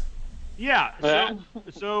is? Yeah.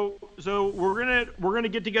 So we're gonna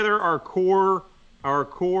get together our core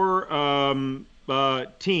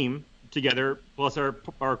team together, plus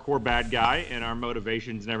our core bad guy and our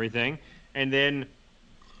motivations and everything, and then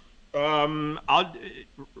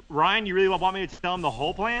Ryan, you really want me to tell him the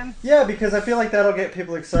whole plan? Yeah, because I feel like that'll get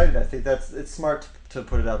people excited. I think it's smart to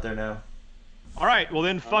put it out there now. All right, well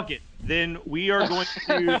then, fuck it. Then we are going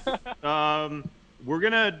to we're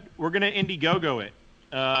gonna Indiegogo it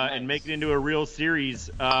and make it into a real series.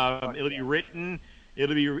 It'll be written and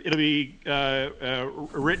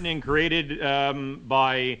created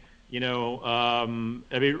by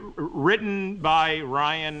written by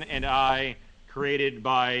Ryan and I, created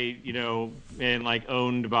by and like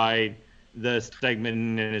owned by the Stegman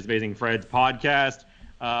and His Amazing Friends podcast.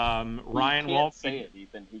 Ryan won't say it,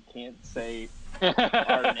 Ethan. He can't say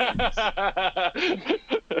our names.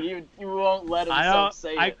 You won't let himself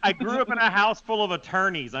say it. I grew up in a house full of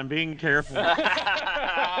attorneys. I'm being careful.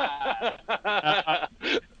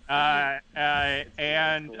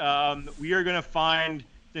 And we are going to find,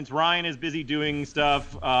 since Ryan is busy doing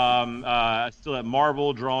stuff, still at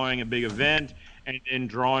Marvel, drawing a big event, and then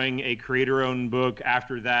drawing a creator-owned book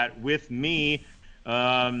after that with me,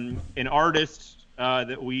 an artist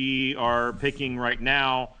that we are picking right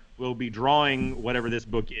now will be drawing whatever this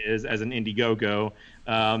book is as an Indiegogo,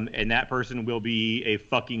 and that person will be a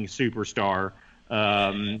fucking superstar.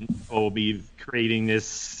 Will be creating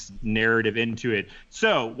this narrative into it.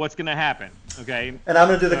 So what's going to happen? Okay. And I'm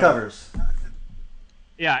going to do the covers.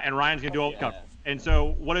 Yeah, and Ryan's going to do all the covers. And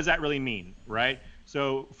so what does that really mean, right?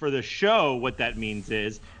 So for the show, what that means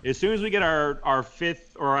is, as soon as we get our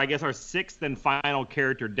fifth, or I guess our sixth and final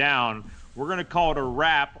character down, we're going to call it a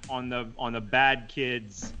wrap on the Bad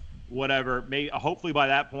Kids, whatever. Hopefully by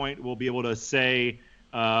that point we'll be able to say,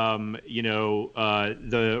 reveal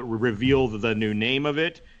the new name of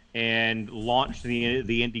it and launch the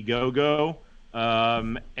Indiegogo,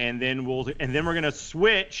 and then we're gonna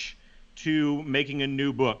switch to making a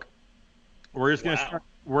new book. We're just gonna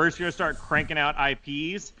start cranking out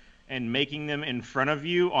IPs and making them in front of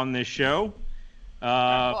you on this show.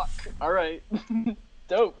 All right.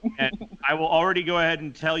 Dope. And I will already go ahead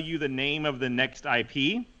and tell you the name of the next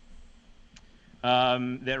IP.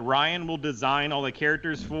 That Ryan will design all the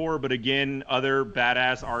characters for, but again, other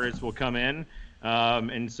badass artists will come in.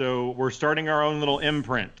 And so we're starting our own little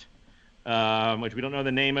imprint, which we don't know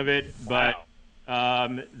the name of it, but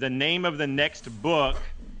the name of the next book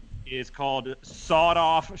is called Sawed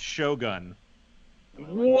Off Shogun.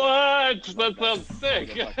 What? That sounds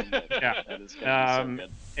sick. Yeah. That is so good.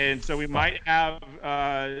 And so we might have,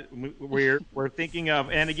 we're thinking of,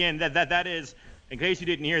 and again, that is, in case you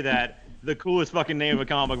didn't hear that, the coolest fucking name of a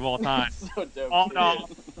comic of all time. So dope.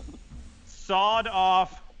 Sawed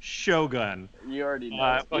Off Shogun. You already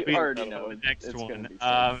know. You already know the next one.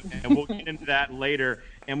 So and we'll get into that later.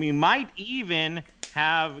 And we might even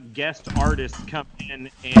have guest artists come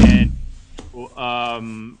in, and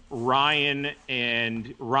Ryan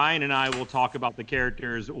and I will talk about the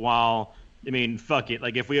characters while. I mean, fuck it.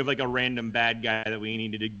 Like, if we have like a random bad guy that we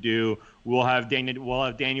need to do, we'll have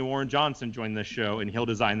Daniel Warren Johnson join the show, and he'll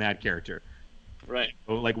design that character. Right.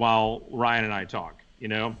 Like while Ryan and I talk,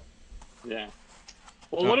 Yeah.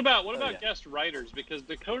 Well, what about guest writers? Because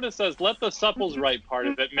Dakota says let the supples write part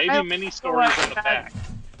of it. Maybe mini stories on the back.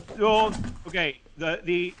 Well, okay.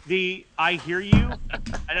 The I hear you. No.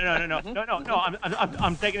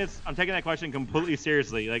 I'm taking that question completely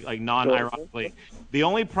seriously, like non-ironically. The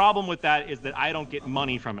only problem with that is that I don't get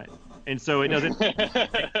money from it, and so it doesn't.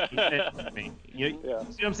 You see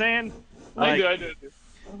what I'm saying? Like, I do.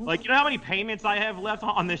 Like, you know how many payments I have left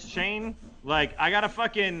on this chain? Like, I gotta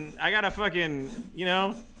fucking, That's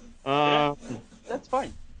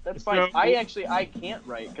fine. That's fine. I can't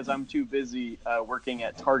write because I'm too busy working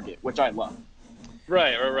at Target, which I love.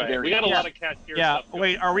 Right. We got a lot of cashier stuff. Yeah.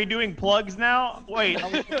 Wait, are we doing plugs now? Wait, are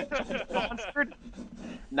we sponsored?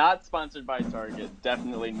 Not sponsored by Target.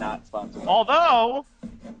 Definitely not sponsored. Although,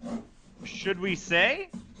 should we say?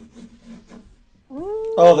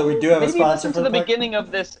 Oh, that we do have a sponsor for the beginning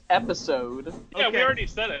of this episode. Yeah, we already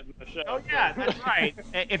said it in the show. Oh yeah, that's right.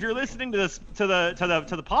 If you're listening to this to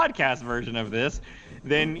the podcast version of this,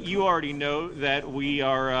 then you already know that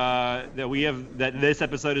that this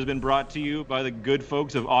episode has been brought to you by the good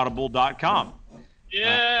folks of Audible.com.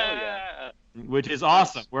 Yeah. Which is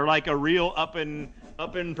awesome. We're like a real up and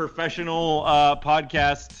professional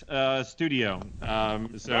podcast studio.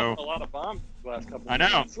 So a lot of bombs the last couple of I know.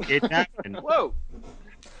 months. It happened. Whoa.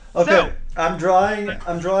 Okay, So- I'm drawing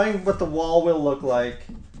what the wall will look like.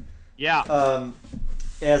 Yeah.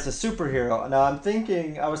 as a superhero. Now I was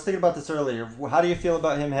thinking about this earlier. How do you feel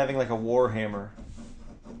about him having like a war hammer?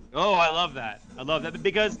 Oh, I love that. I love that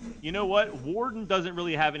because you know what? Warden doesn't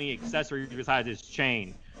really have any accessories besides his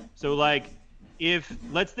chain. So like,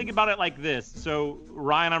 let's think about it like this. So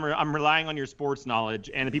Ryan, I'm relying on your sports knowledge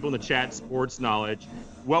and the people in the chat sports knowledge.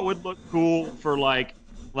 What would look cool for like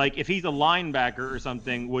if he's a linebacker or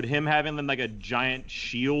something? Would him having like a giant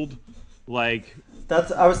shield, like?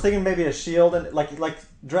 I was thinking maybe a shield and like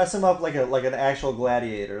dress him up like an actual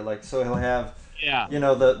gladiator, like so he'll have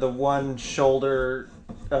the one shoulder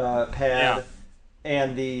pad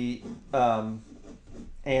and the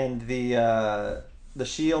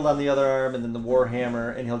shield on the other arm and then the war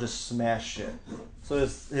hammer, and he'll just smash shit. So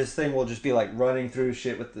his thing will just be like running through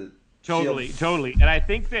shit with the totally. And I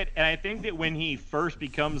think that when he first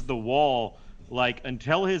becomes the Wall, like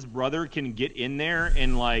until his brother can get in there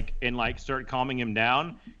and start calming him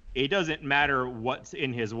down, it doesn't matter what's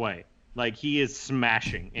in his way. Like he is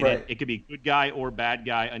smashing, and it could be good guy or bad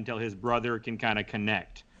guy until his brother can kind of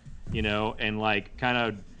connect, and like kind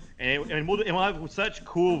of, and we'll have such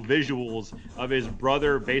cool visuals of his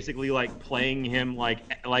brother basically like playing him like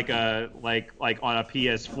on a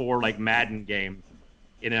PS4 like Madden game.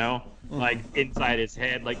 Like inside his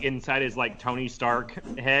head, like inside his like Tony Stark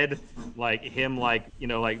head, like him like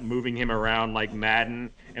moving him around like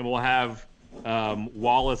Madden, and we'll have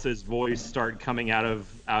Wallace's voice start coming out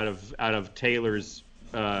of Taylor's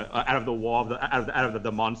out of the wall out of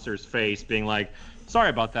the monster's face, being like, "Sorry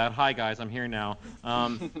about that. Hi guys, I'm here now."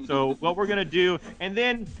 So what we're gonna do, and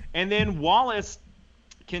then Wallace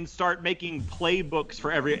can start making playbooks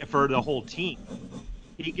for the whole team.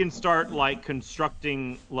 He can start like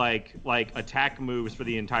constructing like attack moves for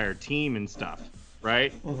the entire team and stuff,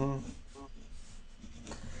 right? Mm-hmm.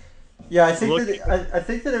 Yeah, I think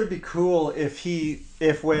that it would be cool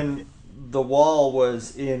if when the Wall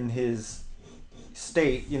was in his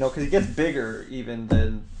state, because he gets bigger even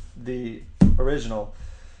than the original.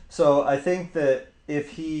 So I think that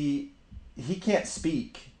if he can't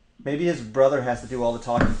speak, maybe his brother has to do all the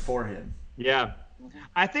talking for him. Yeah.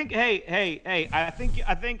 I think. Hey! I think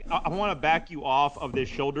I want to back you off of this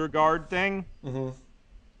shoulder guard thing,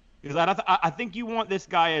 because I think you want this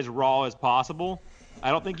guy as raw as possible.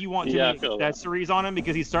 I don't think you want too many accessories on him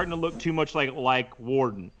because he's starting to look too much like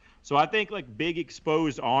Warden. So I think like big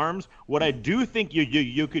exposed arms. What I do think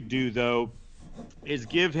you could do though is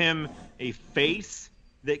give him a face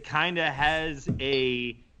that kind of has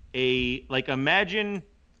a like imagine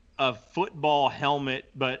a football helmet,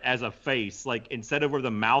 but as a face. Like instead of where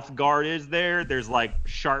the mouth guard is there's like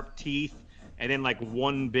sharp teeth, and then like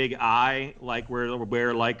one big eye, like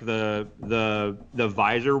where like the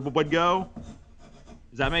visor would go.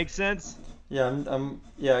 Does that make sense? Yeah,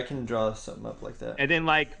 I can draw something up like that. And then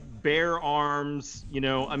like bare arms,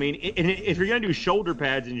 I mean, if you're gonna do shoulder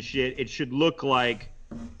pads and shit, it should look like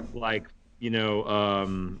like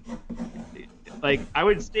I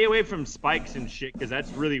would stay away from spikes and shit because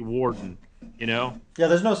that's really Warden, Yeah,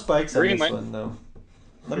 there's no spikes on this one though.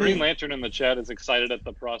 Green Lantern in the chat is excited at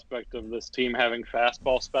the prospect of this team having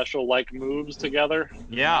fastball special like moves together.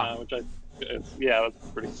 Yeah, that's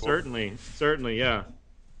pretty cool. Certainly, yeah.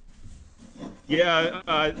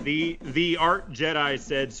 Yeah, the Art Jedi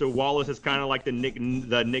said so. Wallace is kind of like the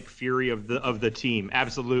Nick Fury of the team.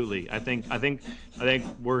 Absolutely, I think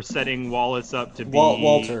we're setting Wallace up to be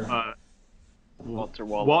Walter. Walter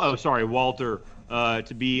Wallace. Walter,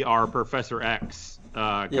 to be our Professor X,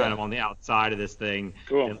 kind of on the outside of this thing.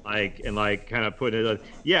 Cool. And like kind of put it,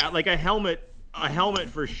 like a helmet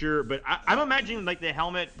for sure. But I'm imagining like the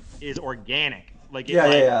helmet is organic. Like it,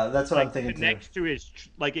 that's what I'm thinking connects too.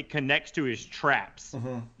 It connects to his traps.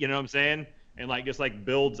 Mm-hmm. You know what I'm saying? And like just like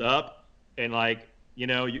builds up, and like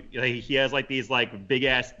he has like these like big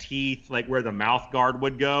ass teeth, like where the mouth guard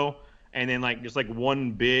would go, and then like just like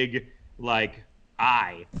one big like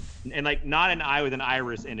eye, and like not an eye with an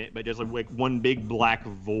iris in it, but just like one big black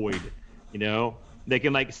void. They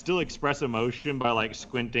can like still express emotion by like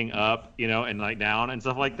squinting up, and like down and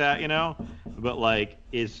stuff like that, but like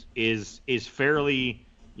is fairly,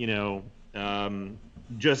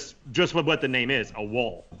 just what the name is, a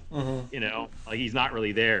wall. Mm-hmm. Like he's not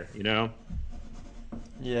really there,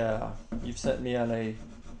 Yeah, you've sent me on a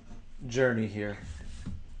journey here.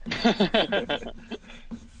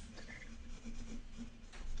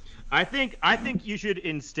 I think you should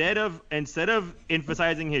instead of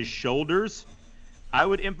emphasizing his shoulders, I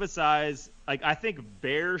would emphasize I think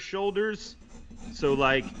bare shoulders, so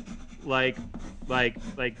like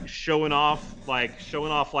showing off like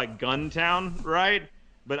Guntown, right?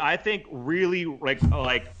 But I think really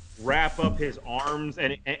like wrap up his arms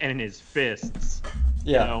and his fists,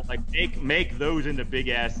 Yeah. You know, like make those into big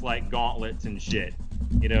ass like gauntlets and shit.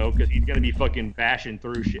 You know, because he's gonna be fucking bashing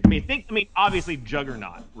through shit. I mean, obviously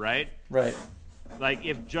Juggernaut, right? Right. Like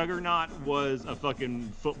if Juggernaut was a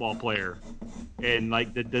fucking football player, and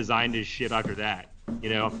like designed his shit after that, you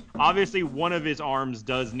know, obviously one of his arms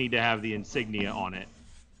does need to have the insignia on it.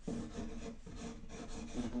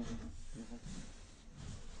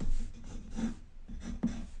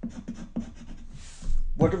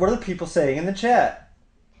 What are the people saying in the chat?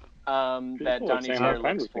 That Donnie's hair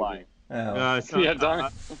looks fly. Oh.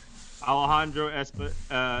 Alejandro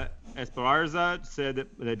Esparza said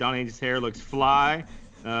that Donnie's hair looks fly.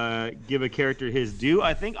 Give a character his due.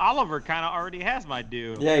 I think Oliver kind of already has my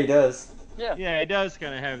due. Yeah, he does. Yeah, he does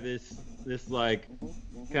kind of have this like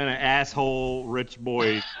kind of asshole rich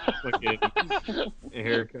boy fucking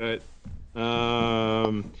haircut.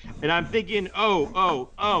 And I'm thinking,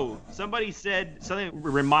 somebody said something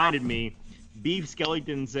reminded me. Beef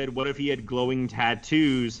Skellington said, what if he had glowing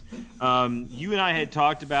tattoos? You and I had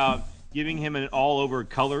talked about giving him an all-over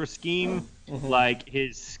color scheme, like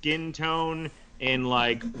his skin tone and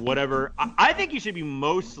like whatever. I think he should be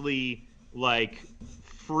mostly like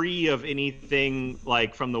free of anything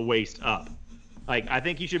like from the waist up. Like I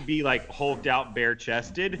think he should be like hulked out,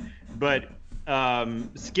 bare-chested, but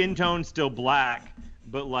skin tone still black.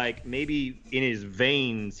 But like maybe in his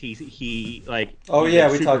veins, he like. Oh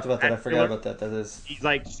yeah, we talked about that. I forgot about that. That is. He's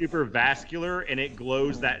like super vascular, and it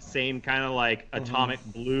glows that same kind of like atomic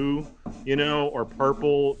blue, you know, or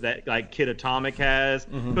purple that like Kid Atomic has.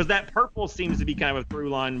 Because that purple seems to be kind of a through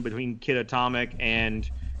line between Kid Atomic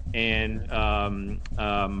and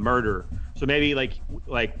Murder. So maybe like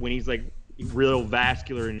when he's like real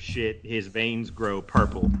vascular and shit, his veins grow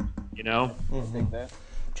purple, you know.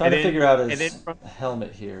 Trying to figure out his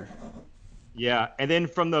helmet here. Yeah, and then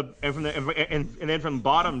from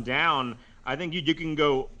bottom down, I think you can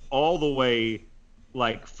go all the way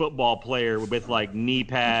like football player with like knee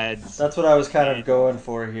pads. That's what I was kind of going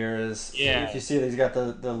for here. Is if you see that he's got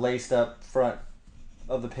the laced up front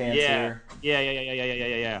of the pants here.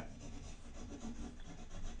 Yeah.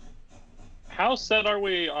 How set are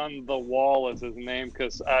we on The Wall as his name?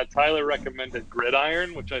 Because Tyler recommended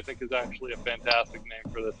Gridiron, which I think is actually a fantastic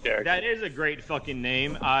name for this character. That is a great fucking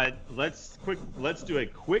name. Let's do a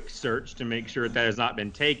quick search to make sure that has not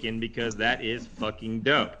been taken, because that is fucking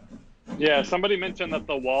dope. Yeah, somebody mentioned that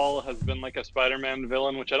The Wall has been like a Spider-Man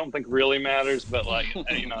villain, which I don't think really matters, but like,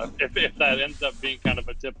 you know, if that ends up being kind of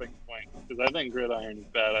a tipping point, because I think Gridiron is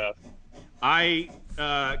badass. I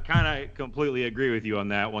kind of completely agree with you on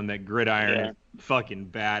that one, that Gridiron is fucking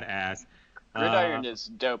badass. Gridiron is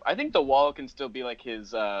dope. I think The Wall can still be like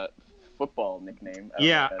his football nickname.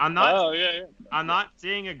 I'm not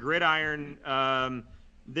seeing a Gridiron.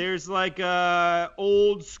 There's like a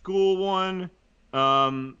old school one.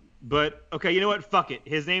 But okay, you know what? Fuck it.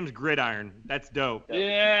 His name's Gridiron. That's dope.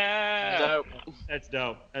 Yeah. Dope. That's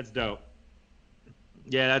dope.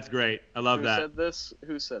 Yeah, that's great. I love that.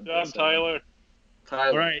 Who said John this? Tyler.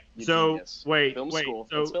 All right. So wait. Film school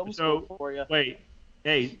for you. Wait.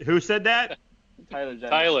 Hey, who said that?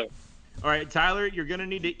 Tyler. All right, Tyler, you're gonna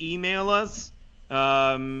need to email us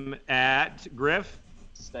at Griff.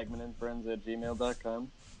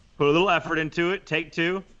 Stegmanandfriends@gmail.com. Put a little effort into it. Take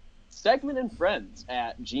two.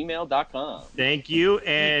 Stegmanandfriends@gmail.com. Thank you,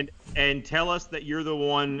 and tell us that you're the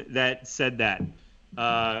one that said that.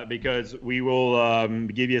 Because we will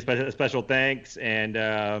give you a special thanks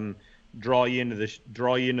and draw you into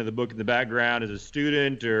the book in the background as a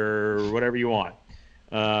student or whatever you want.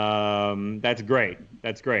 That's great.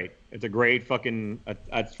 It's a great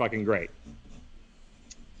that's fucking great.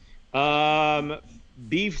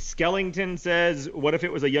 Beef Skellington says, what if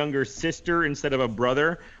it was a younger sister instead of a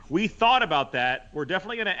brother? We thought about that. We're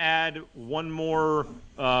definitely going to add one more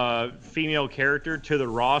female character to the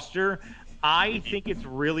roster. I think it's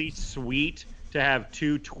really sweet to have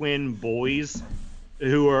two twin boys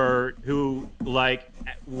who like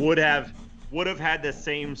would have had the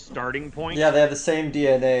same starting point. Yeah, they have the same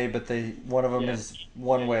DNA, but one of them is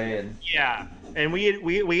one way. And and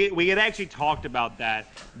we had actually talked about that,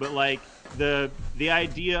 but like the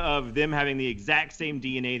idea of them having the exact same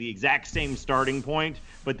DNA, the exact same starting point,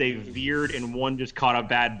 but they veered and one just caught a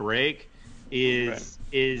bad break is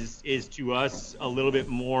to us a little bit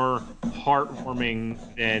more heartwarming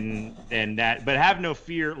than that. But have no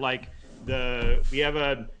fear, like the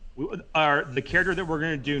character that we're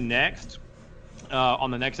gonna do next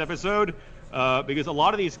on the next episode, because a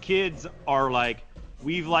lot of these kids are like,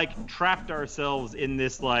 we've like trapped ourselves in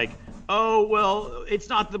this like, oh well, it's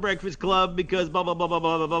not the Breakfast Club because blah blah blah blah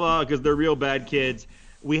blah blah blah, because they're real bad kids.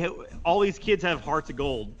 all these kids have hearts of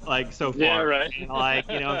gold, like, so far. Yeah, right. And, like,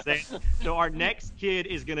 you know what I'm saying? So our next kid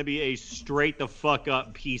is gonna be a straight the fuck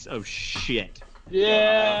up piece of shit.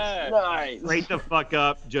 Yeah. Nice. Straight the fuck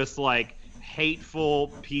up, just like hateful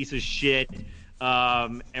piece of shit.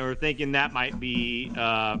 And we're thinking that might be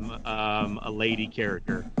a lady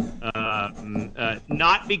character.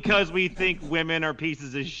 Not because we think women are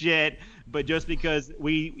pieces of shit, but just because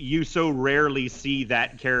you so rarely see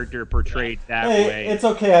that character portrayed that way. It's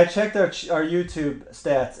okay. I checked our YouTube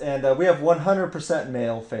stats, and we have 100%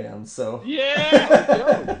 male fans. So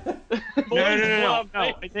Yeah. No.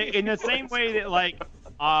 In the same way that, like,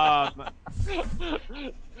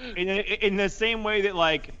 in the same way that,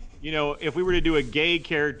 like, you know, if we were to do a gay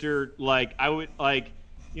character, like, I would, like,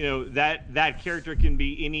 you know, that character can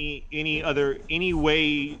be any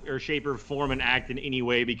way or shape or form and act in any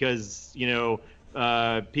way, because, you know,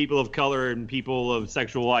 people of color and people of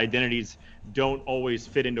sexual identities don't always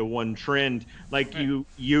fit into one trend. Like, you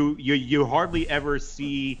hardly ever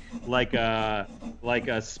see like a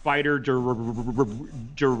Spider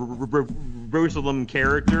Jerusalem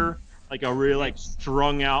character, like a real, like,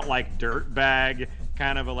 strung out, like, dirtbag,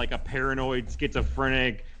 kind of like a paranoid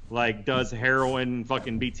schizophrenic, like, does heroin,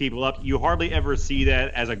 fucking beats people up. You hardly ever see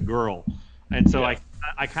that as a girl. And so I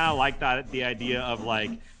kind of like that, the idea of, like,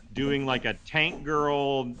 doing like a tank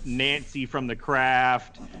girl, Nancy from The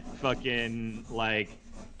Craft, fucking like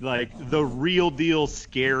the real deal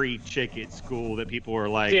scary chick at school that people are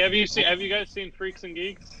like. See, have you guys seen Freaks and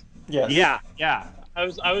Geeks? yes. Yeah. I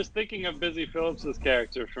was thinking of Busy Phillips's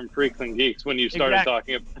character from Freaks and Geeks when you started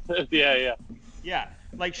talking about Yeah.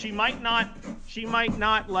 Like, she might not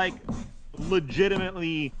like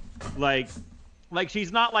legitimately like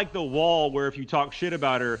she's not like the Wall, where if you talk shit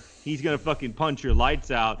about her, he's gonna fucking punch your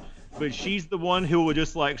lights out. But she's the one who will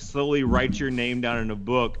just, like, slowly write your name down in a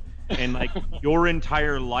book, and, like, your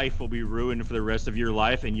entire life will be ruined for the rest of your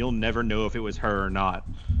life, and you'll never know if it was her or not.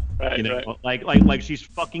 Right, you know, right. like she's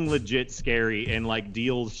fucking legit scary, and, like,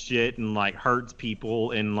 deals shit and, like, hurts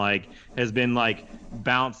people, and, like, has been, like,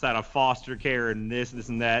 bounced out of foster care and this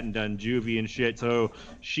and that, and done juvie and shit. So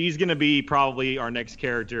she's gonna be probably our next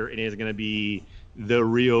character, and is gonna be the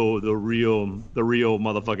real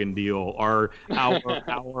motherfucking deal. Our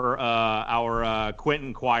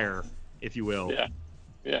Quentin Quire, if you will.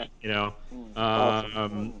 Yeah. You know.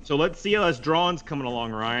 So let's see how this drawing's coming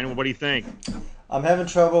along, Ryan. What do you think? I'm having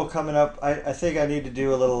trouble coming up. I think I need to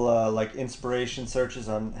do a little like inspiration searches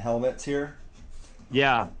on helmets here.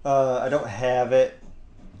 Yeah. I don't have it.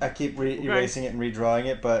 I keep erasing it and redrawing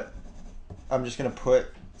it, but I'm just gonna put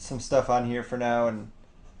some stuff on here for now and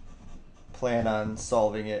plan on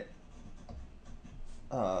solving it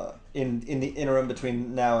in the interim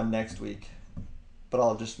between now and next week. But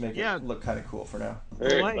I'll just make it look kind of cool for now.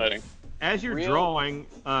 Very exciting. As you're drawing,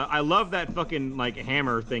 I love that fucking, like,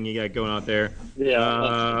 hammer thing you got going out there.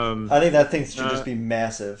 Yeah. I think that thing should just be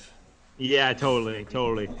massive. Yeah, totally.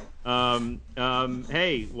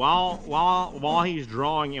 Hey, while he's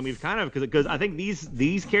drawing, and we've kind of, because I think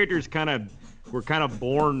these characters were kind of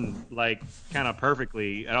born, like, kind of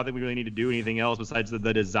perfectly. I don't think we really need to do anything else besides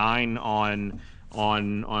the design on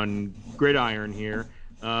Gridiron here.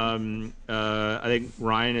 I think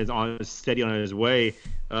Ryan is steady on his way.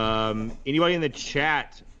 Anybody in the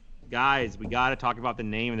chat, guys, we got to talk about the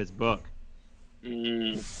name of this book.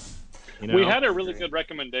 You know? We had a really good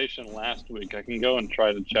recommendation last week. I can go and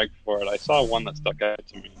try to check for it. I saw one that stuck out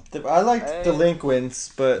to me. I liked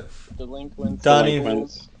Delinquents, but Donnie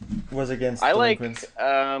was against Delinquents.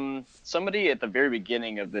 I like somebody at the very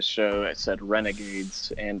beginning of this show said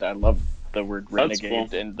Renegades, and I love the word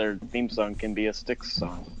renegade, and their theme song can be a Styx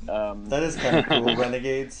song. That is kind of cool,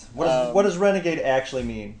 Renegades. What does renegade actually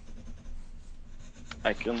mean?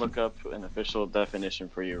 I can look up an official definition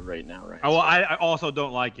for you right now, right? Oh, well, I also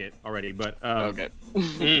don't like it already, but okay.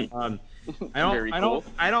 I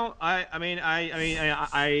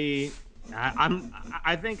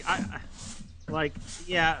think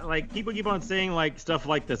people keep on saying, like, stuff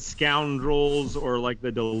like the scoundrels or, like,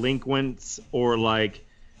 the delinquents or, like,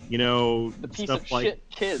 you know, the piece stuff of like shit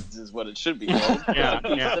kids is what it should be called.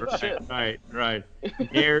 right.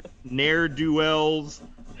 Ne'er-do-wells.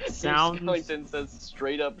 Skellington says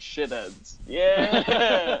straight up shitheads.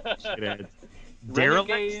 Yeah. Shitheads.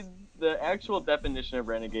 Renegade. The actual definition of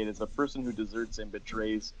renegade is a person who deserts and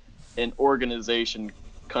betrays an organization,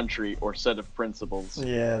 country, or set of principles.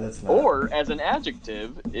 Yeah, that's not. Or, as an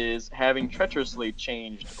adjective, is having treacherously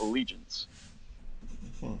changed allegiance.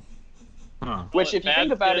 Which, if you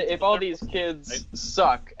think about it, if all these kids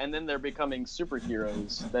suck and then they're becoming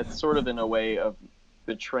superheroes, that's sort of in a way of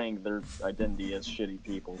betraying their identity as shitty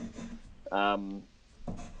people.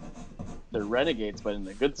 they're renegades, but in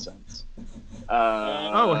a good sense. Hey,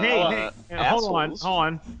 hold assholes.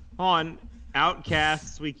 on.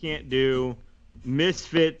 Outcasts we can't do.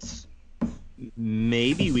 Misfits,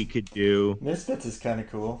 maybe we could do. Misfits is kind of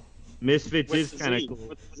cool. Misfits is kind of cool.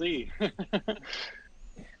 What's the Z?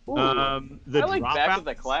 Ooh, The I like Back of Dropouts?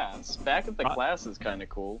 the Class. Back of the Class is kind of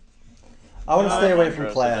cool. I want to stay away Gross, from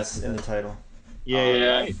so class that's in the title.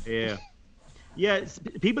 Yeah. Alright. Yeah,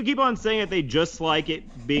 people keep on saying that they just like it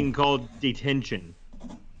being called detention.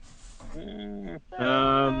 Which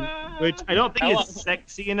I don't think is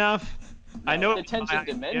sexy enough. I know Detention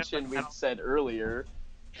Dimension we've said earlier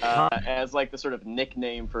as like the sort of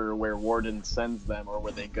nickname for where Warden sends them or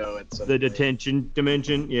where they go at some the point. detention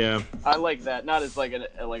dimension. Yeah. I like that, not as like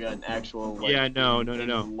an actual like, Yeah, no.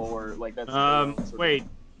 lore like that's Wait,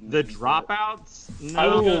 the dropouts? No, I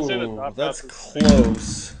was gonna say the Ooh, Dropouts that's is-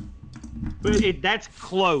 close. but that's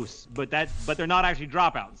close. But they're not actually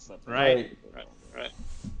dropouts, right? Right.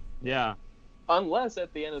 Yeah. unless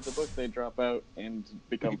at the end of the book they drop out and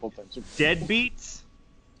become full-time super. Deadbeats?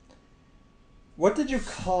 What did you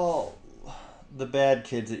call the bad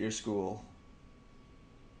kids at your school?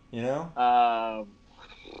 You know?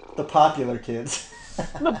 The popular kids.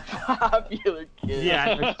 The popular kids.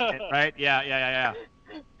 Yeah, right? Yeah.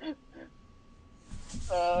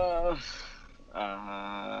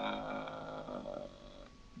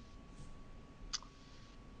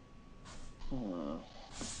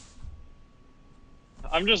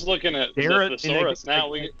 I'm just looking at the They're- thesaurus now.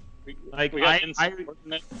 We got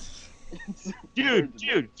insubordinate.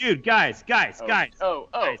 Dude, guys.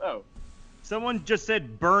 Oh. Someone just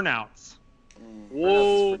said burnouts.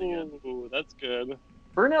 Whoa, that's good.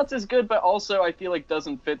 Burnouts is good, but also I feel like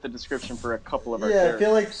doesn't fit the description for a couple of our Yeah, I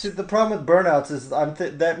characters. feel like the problem with burnouts is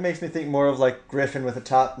that makes me think more of like Griffin with a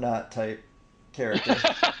top knot type character.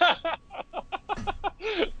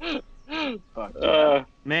 Fuck yeah.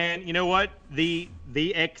 Man, you know what? The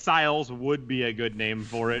Exiles would be a good name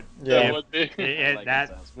for it. Yeah. would be. like That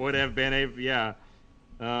Exiles. would have been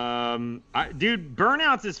dude,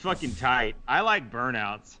 Burnouts is fucking tight. I like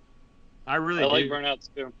Burnouts. I really I like do. burnouts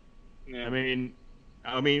too. Yeah.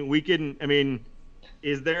 I mean, we can. I mean,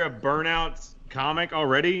 is there a Burnouts comic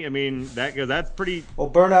already? I mean, that's pretty. Well,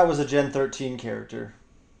 Burnout was a Gen 13 character.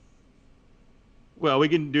 Well, we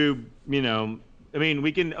can do. You know, I mean,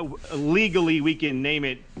 we can legally we can name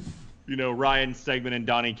it. You know, Ryan Stegman and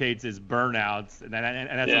Donnie Cates is Burnouts, and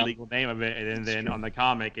that's the legal name of it. And then on the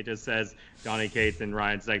comic, it just says Donnie Cates and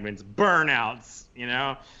Ryan Stegman's Burnouts. You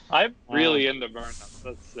know. I'm really into burnouts.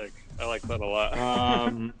 That's sick. I like that a lot.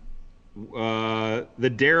 The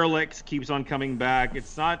Derelicts keeps on coming back.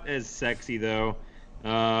 It's not as sexy though.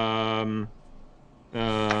 I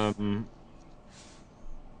don't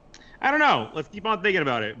know. Let's keep on thinking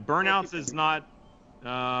about it. Burnouts is not.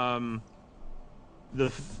 I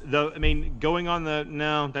mean, going on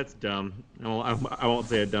the that's dumb. I won't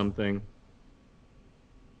say a dumb thing.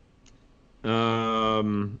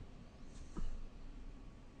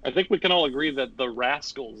 I think we can all agree that the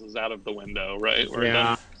Rascals is out of the window, right? We're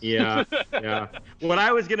done. Yeah. What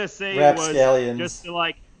I was gonna say Rapscallions. was just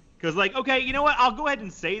to because okay, you know what? I'll go ahead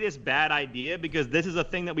and say this bad idea because this is a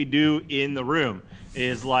thing that we do in the room.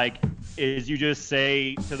 Is you just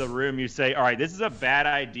say to the room, you say, all right, this is a bad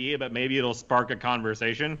idea, but maybe it'll spark a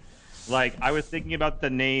conversation. Like I was thinking about the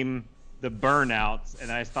name, the Burnouts,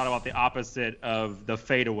 and I thought about the opposite of the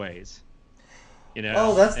Fadeaways. You know?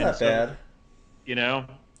 Oh, that's And not so, bad. You know?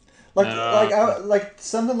 Like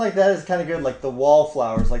something like that is kind of good. Like the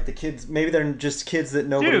Wallflowers, like the kids. Maybe they're just kids that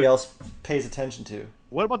nobody Dude. else pays attention to.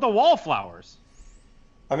 What about the Wallflowers?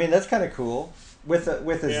 I mean, that's kind of cool. With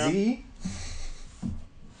a Z.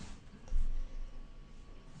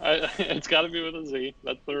 It's got to be with a Z.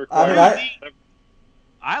 That's the I requirement. mean,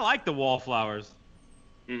 I like the Wallflowers.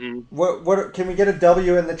 What can we get a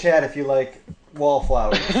W in the chat if you like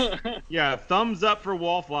Wallflowers? Yeah, thumbs up for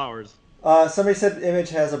Wallflowers. Somebody said Image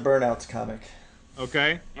has a Burnouts comic.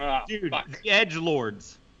 Okay. Dude, Fuck. the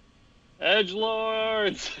Edgelords.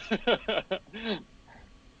 Edgelords.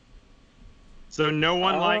 So no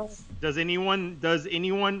one likes. Does anyone?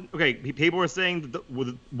 Okay, people are saying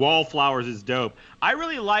that Wallflowers is dope. I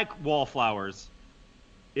really like Wallflowers.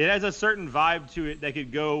 It has a certain vibe to it that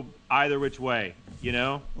could go either which way. You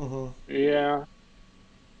know. Yeah.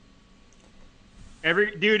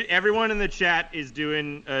 Everyone in the chat is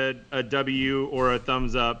doing a W or a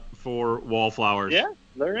thumbs up for Wallflowers. Yeah,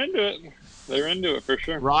 they're into it. They're into it for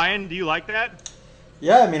sure. Ryan, do you like that?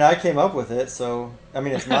 Yeah, I mean, I came up with it, so I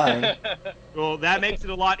mean, it's mine. Well, that makes it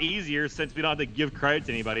a lot easier since we don't have to give credit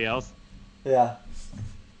to anybody else. Yeah.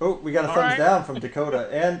 Oh, we got a All thumbs right. down from Dakota.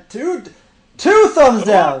 And dude, 2 thumbs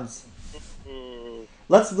downs.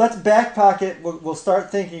 Let's back pocket. We'll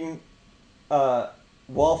start thinking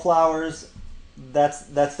wallflowers. That's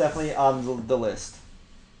definitely on the list.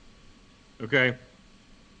 Okay.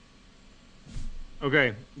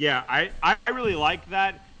 Okay. Yeah, I really like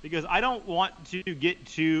that because I don't want to get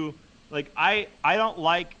too like I don't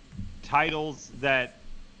like titles that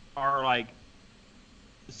are like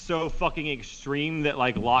so fucking extreme that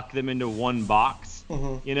like lock them into one box.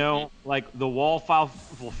 Mm-hmm. You know, like the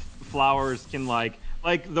wallflowers can like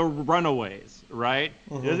the Runaways, right?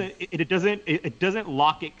 Mm-hmm. It doesn't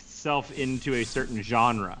lock itself into a certain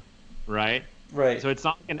genre, right? Right. So it's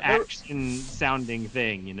not like an action sounding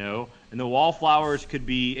thing, you know? And the Wallflowers could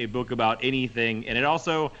be a book about anything. And it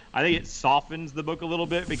also, I think it softens the book a little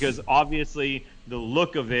bit because obviously the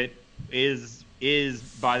look of it is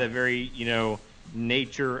by the very, you know,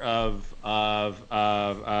 nature of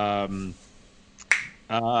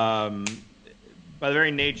by the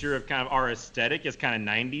very nature of kind of our aesthetic is kind of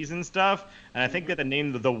 90s and stuff. And I think that the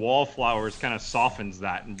name of the Wallflowers kind of softens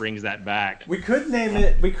that and brings that back. We could name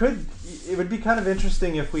it. It would be kind of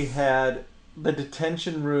interesting if we had the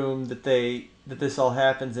detention room that this all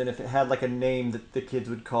happens in. If it had like a name that the kids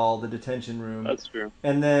would call the detention room. That's true.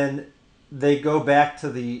 And then they go back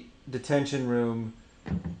to the detention room.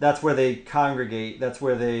 That's where they congregate. That's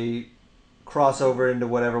where they cross over into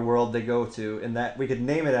whatever world they go to, and that we could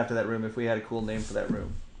name it after that room if we had a cool name for that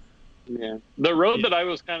room. Yeah. The road that I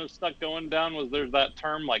was kind of stuck going down was there's that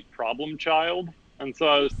term like problem child, and so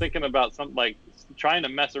I was thinking about something like trying to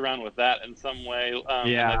mess around with that in some way.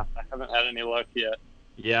 Yeah. I haven't had any luck yet.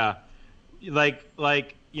 Yeah. Like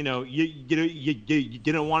you know, you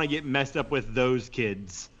don't want to get messed up with those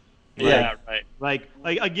kids. Yeah, right. Like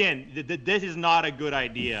again, this is not a good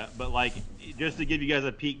idea, but like just to give you guys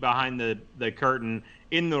a peek behind the curtain,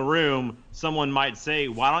 in the room, someone might say,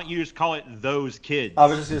 "Why don't you just call it those kids?" I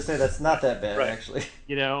was just gonna say that's not that bad, actually.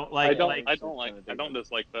 You know, I don't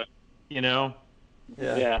dislike that. You know.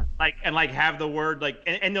 Yeah. Like have the word like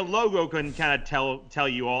and the logo can kind of tell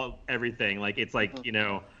you everything. Like it's like you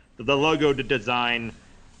know the logo to design.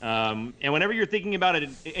 And whenever you're thinking about it,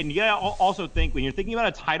 and you gotta also think when you're thinking about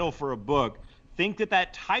a title for a book, think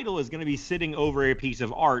that title is going to be sitting over a piece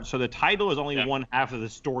of art. So the title is only one half of the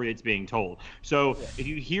story that's being told. So if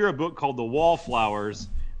you hear a book called The Wallflowers,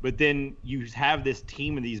 but then you have this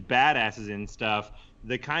team of these badasses and stuff,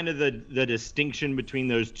 the kind of the distinction between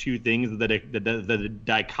those two things, the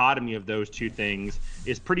dichotomy of those two things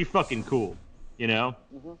is pretty fucking cool, you know?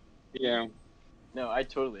 Mm-hmm. Yeah. No, I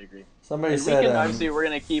totally agree. Somebody said obviously we're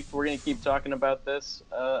gonna keep talking about this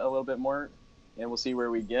a little bit more, and we'll see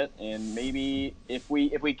where we get. And maybe if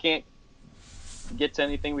we can't get to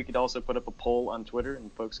anything, we could also put up a poll on Twitter,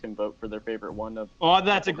 and folks can vote for their favorite one of. Oh,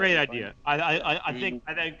 that's a great idea. I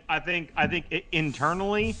think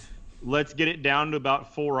internally, let's get it down to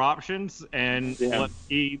about 4 options, and we'll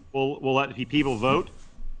let people vote.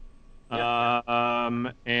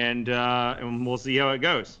 And we'll see how it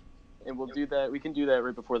goes. And we'll do that. We can do that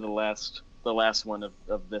right before the last one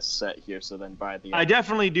of this set here. So then by the I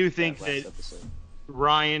definitely do think that episode.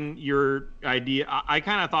 Ryan, your idea. I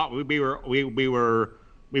kind of thought we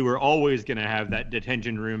were always gonna have that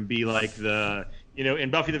detention room be like the in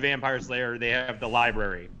Buffy the Vampire Slayer they have the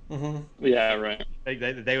library. Mm-hmm. Yeah, right.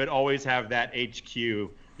 They would always have that HQ.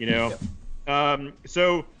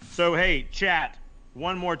 So hey, chat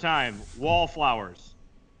one more time. Wallflowers.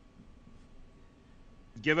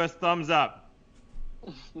 Give us thumbs up.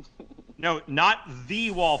 No, not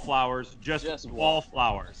the Wallflowers, just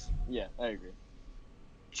Wallflowers. Yeah, I agree.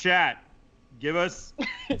 Chat, give us.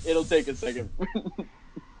 It'll take a second.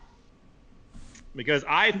 Because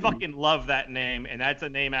I fucking love that name, and that's a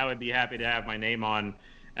name I would be happy to have my name on.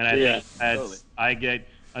 And I think that's totally.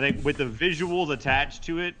 I think with the visuals attached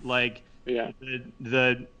to it, like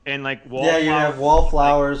the and like wallflowers. Yeah, you have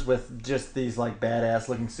wallflowers with just these like badass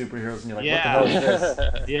looking superheroes, and you're like, what the hell is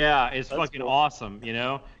this? Yeah, it's that's fucking awesome,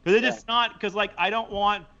 Because it's just not because like I don't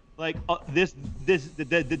want like this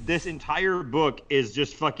entire book is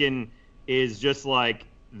just like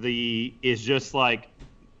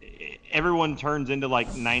everyone turns into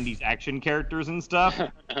like 90s action characters and stuff,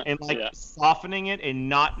 and like softening it and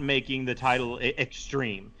not making the title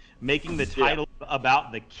extreme. Making the title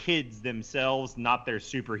about the kids themselves, not their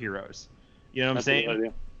superheroes. You know what I'm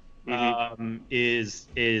saying? Mm-hmm.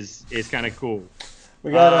 Is kind of cool.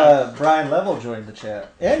 We got Brian Level joined the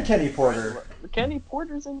chat, and Kenny Porter. Kenny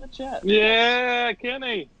Porter's in the chat. Yeah,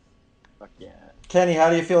 Kenny. Fuck yeah. Kenny,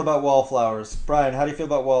 how do you feel about Wallflowers? Brian, how do you feel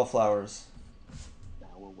about Wallflowers? Now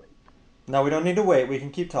we'll wait. No, we don't need to wait. We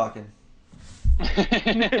can keep talking.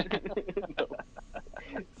 No.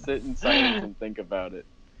 Sit in silence and think about it.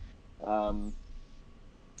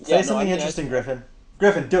 Say something interesting, Griffin.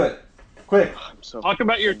 Griffin, do it. Quick. Talk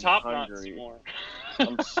about your top knots more.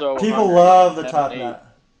 I'm so People hungry. love the top knot.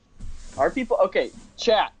 Are people okay?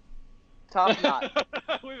 Chat. Top knot.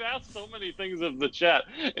 We've asked so many things of the chat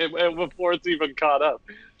and before it's even caught up.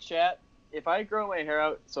 Chat. If I grow my hair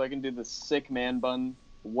out so I can do the sick man bun,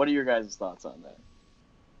 what are your guys' thoughts on that?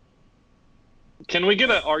 Can we get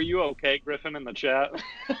a "Are you okay, Griffin" in the chat?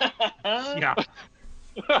 Yeah.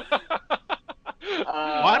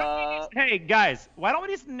 Hey guys, why don't we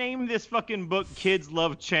just name this fucking book "Kids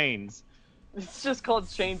Love Chains"? It's just called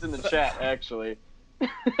Chains in the chat, actually.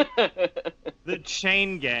 The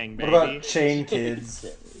Chain Gang, baby. What about Chain Kids?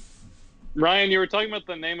 Ryan, you were talking about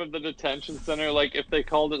the name of the detention center. Like, if they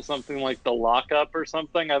called it something like the Lockup or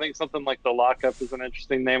something, I think something like the Lockup is an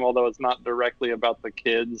interesting name, although it's not directly about the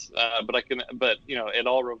kids. But you know, it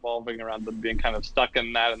all revolving around them being kind of stuck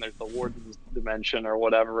in that, and there's the warden's dimension or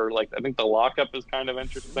whatever. Like, I think the Lockup is kind of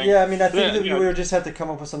interesting. Yeah, I mean, I think that we would just have to come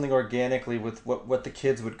up with something organically with what the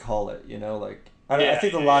kids would call it. You know, like I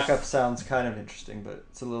think the Lockup sounds kind of interesting, but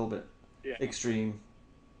it's a little bit extreme.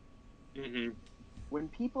 Mm-hmm. When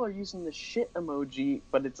people are using the shit emoji,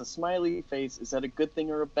 but it's a smiley face, is that a good thing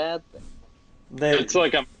or a bad thing? It's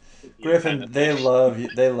like Griffin. They love you.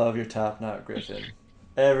 They love your top knot, Griffin.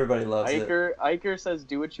 Everybody loves it. Iker says,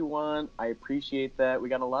 "Do what you want." I appreciate that. We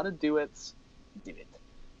got a lot of do-its. Do it.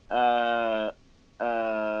 We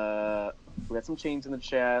got some chains in the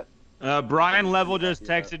chat. Brian Level just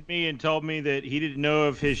texted me and told me that he didn't know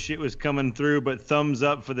if his shit was coming through, but thumbs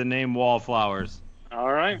up for the name Wallflowers.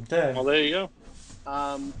 All right. Okay. Well, there you go.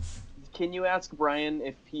 Can you ask Brian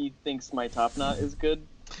if he thinks my top knot is good?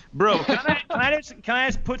 Bro, can I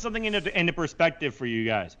just put something into perspective for you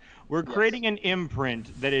guys? We're creating an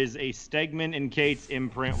imprint that is a Stegman and Cates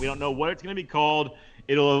imprint. We don't know what it's going to be called.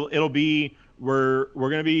 It'll be we're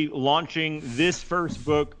going to be launching this first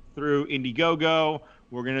book through Indiegogo.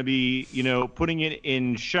 We're going to be, putting it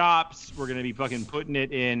in shops. We're going to be fucking putting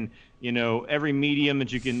it in, every medium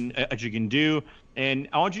that you can do. And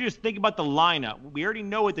I want you to just think about the lineup. We already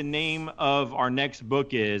know what the name of our next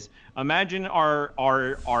book is. Imagine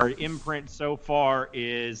our imprint so far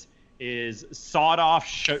is Sawed Off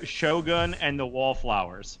Shogun and the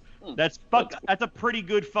Wallflowers. That's a pretty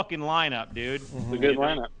good fucking lineup, dude. It's a good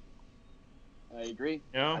lineup. I agree.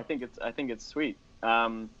 Yeah. I think it's sweet.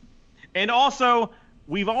 And also,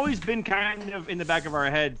 we've always been kind of in the back of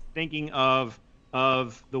our head thinking of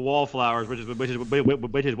the Wallflowers, which is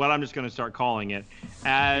what I'm just going to start calling it,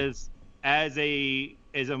 as a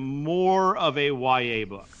more of a YA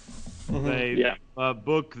book, a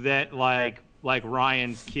book that like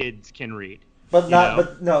Ryan's kids can read. But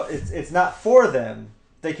no, it's not for them.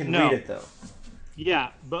 They can read it though. Yeah,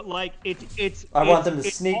 but like it's. I want them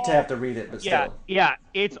to sneak to have to read it, but still. Yeah,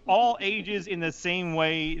 it's all ages in the same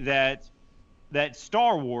way that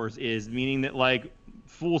Star Wars is, meaning that like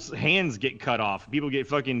fools' hands get cut off, people get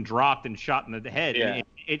fucking dropped and shot in the head. Yeah.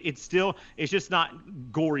 It's just not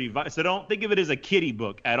gory. So don't think of it as a kiddie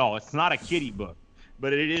book at all. It's not a kiddie book,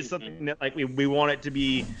 but it is something that like we want it to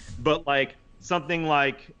be. But like something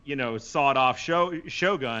like Sawed Off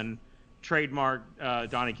Shogun, trademark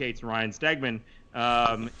Donny Cates and Ryan Stegman,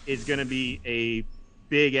 is gonna be a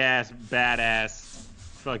big ass badass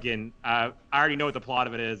fucking. I already know what the plot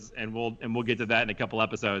of it is, and we'll get to that in a couple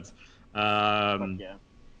episodes. I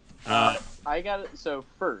got it. So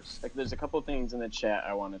first, there's a couple of things in the chat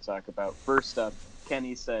I want to talk about. First up,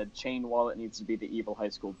 Kenny said Chain Wallet needs to be the evil high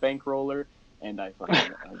school bankroller, and I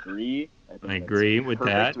fucking agree. I agree with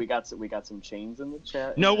that. We got some chains in the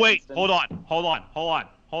chat. No, wait, hold on.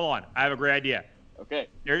 I have a great idea. Okay.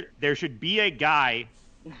 There should be a guy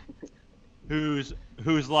who's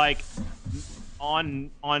like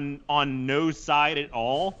on no side at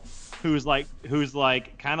all, who's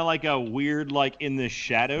like kind of like a weird like in the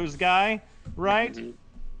shadows guy, right? Mm-hmm.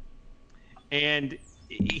 And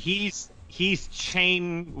he's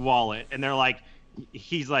Chain Wallet, and they're like,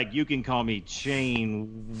 he's like, you can call me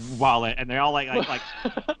Chain Wallet, and they're all like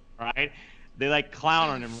right? They like clown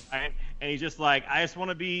on him, right? And he's just like, I just want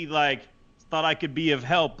to be like, thought I could be of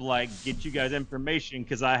help, like get you guys information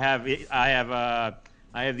because I have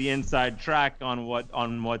the inside track on what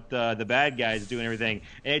the bad guys do and everything.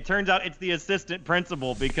 And it turns out it's the assistant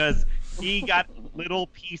principal because he got a little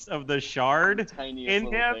piece of the shard in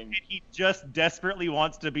him, and he just desperately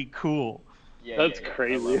wants to be cool. That's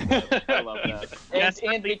crazy. I love that.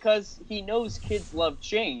 And because he knows kids love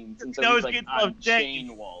chains, and so he's like, I'm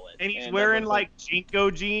Chain Wallet. And he's wearing like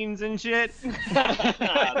Jinko jeans and shit. That's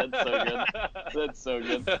so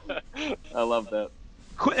good. I love that.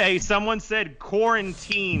 Hey, someone said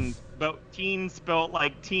quarantine, but teen spelled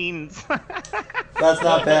like teens. That's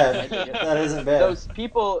not bad. That isn't bad. Those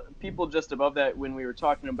people just above that, when we were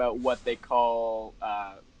talking about what they call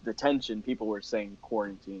detention, people were saying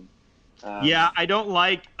quarantine. Yeah, I don't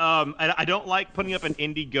like I don't like putting up an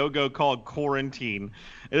Indiegogo called quarantine.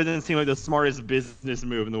 It doesn't seem like the smartest business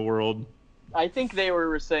move in the world. I think they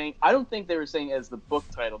were saying. I don't think they were saying as the book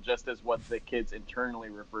title, just as what the kids internally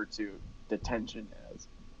refer to detention as.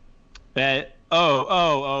 I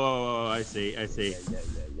see.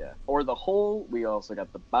 Yeah. Or the hole. We also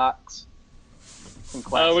got the box. We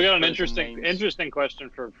got an interesting question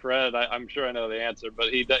for Fred. I'm sure I know the answer, but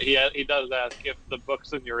he does ask if the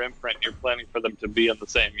books in your imprint, you're planning for them to be in the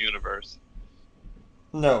same universe.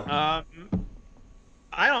 No.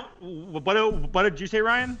 I don't. What did you say,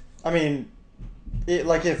 Ryan? I mean,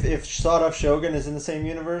 if Sawed-Off Shogun is in the same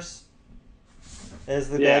universe as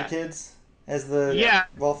the Bad Kids, as the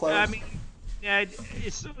Wallflowers. I mean, yeah.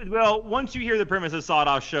 Once you hear the premise of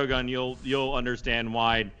Sawed-Off Shogun, you'll understand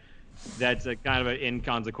why that's a kind of an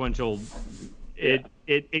inconsequential. It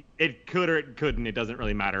could or it couldn't. It doesn't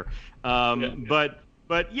really matter. But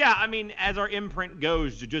yeah, I mean, as our imprint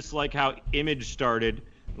goes, just like how Image started.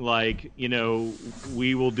 Like,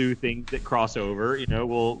 we will do things that cross over.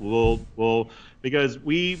 We'll because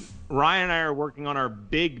Ryan and I are working on our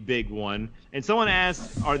big one. And someone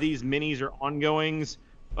asked, are these minis or ongoings?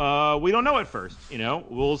 We don't know at first.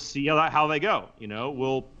 We'll see how they go.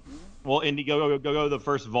 We'll Indiegogo the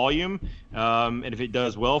first volume, and if it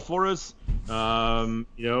does well for us,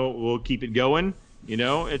 we'll keep it going.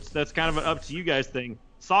 That's kind of an up to you guys thing.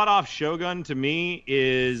 Sawed-Off Shogun to me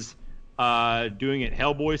is. Doing it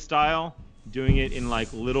Hellboy style, doing it in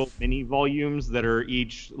like little mini volumes that are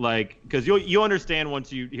each like, because you'll understand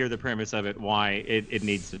once you hear the premise of it why it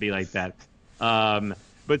needs to be like that.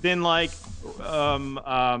 But then like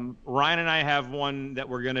Ryan and I have one that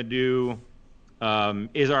we're gonna do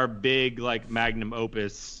is our big like magnum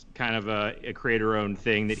opus, kind of a creator-owned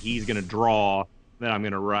thing that he's gonna draw, that I'm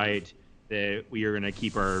gonna write. That we are gonna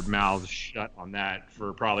keep our mouths shut on that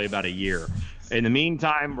for probably about a year. In the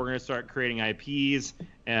meantime, we're going to start creating IPs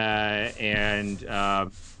and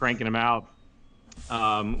cranking them out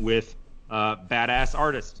with badass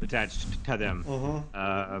artists attached to them.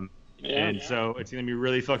 And so it's going to be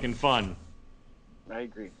really fucking fun. I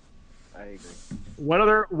agree. What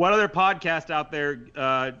other podcast out there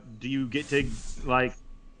do you get to like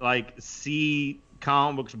see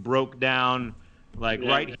comic books broke down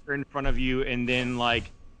right here in front of you, and then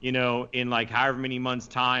in like however many months'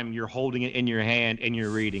 time, you're holding it in your hand and you're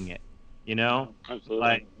reading it,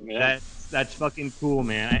 Absolutely. That's fucking cool,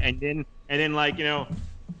 man. And then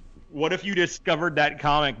what if you discovered that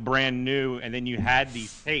comic brand new, and then you had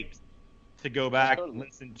these tapes to go back and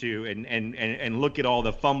listen to, and look at all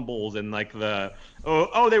the fumbles and like the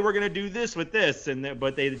they were gonna do this with this,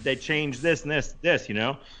 but they changed this and this.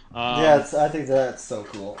 I think that's so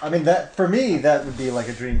cool. I mean, that for me that would be like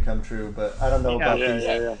a dream come true. But I don't know about these.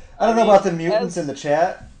 I don't know about the mutants in the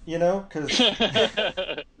chat. Because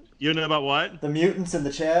you know about what? The mutants in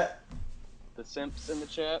the chat. The simps in the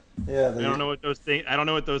chat. Yeah, I don't know what those things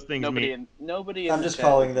mean. Nobody. I'm just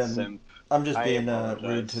calling them. Simp. I'm just being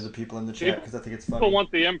rude to the people in the chat because I think it's funny. People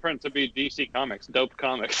want the imprint to be DC Comics, dope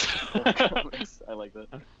comics. I like that.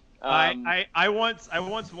 I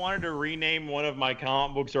once wanted to rename one of my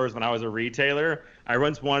comic book stores when I was a retailer. I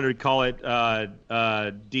once wanted to call it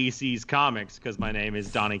DC's Comics because my name is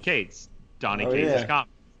Donnie Cates. Cates'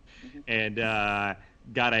 Comics, and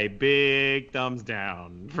got a big thumbs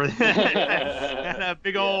down for that. And a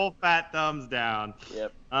big old fat thumbs down.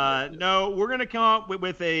 Yep. No, we're gonna come up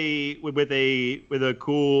with a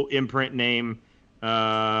cool imprint name.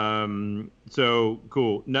 So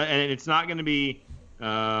cool. No, and it's not gonna be.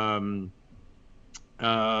 I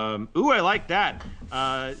like that.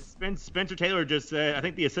 Spencer Taylor just said, I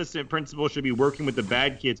think the assistant principal should be working with the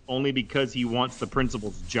bad kids only because he wants the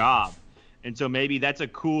principal's job. And so maybe that's a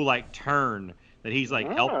cool like turn that he's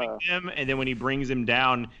like helping him, and then when he brings him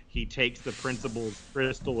down, he takes the principal's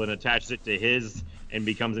crystal and attaches it to his and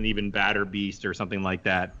becomes an even badder beast or something like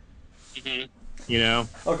that.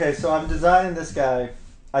 Mm-hmm. Okay, so I'm designing this guy.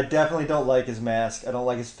 I definitely don't like his mask. I don't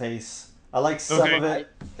like his face. I like some of it.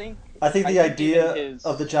 I think the idea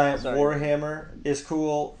of the giant Warhammer is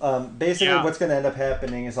cool. Basically, what's going to end up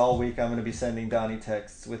happening is all week I'm going to be sending Donnie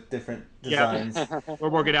texts with different designs. We'll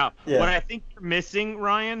work it out. Yeah. What I think you're missing,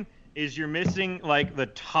 Ryan, is you're missing like the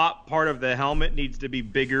top part of the helmet needs to be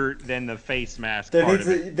bigger than the face mask.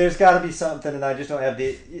 There's got to be something, and I just don't have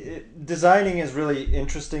the. Designing is really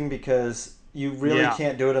interesting because you really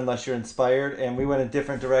can't do it unless you're inspired. And we went a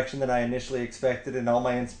different direction than I initially expected, and all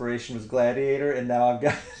my inspiration was Gladiator, and now I've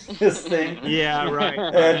got this thing. Yeah, right.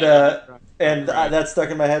 And that's stuck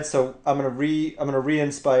in my head. So I'm gonna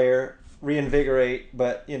re-inspire, reinvigorate.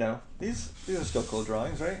 But these are still cool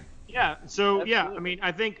drawings, right? Yeah. So Absolutely.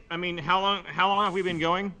 I mean, how long have we been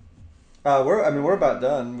going? We're about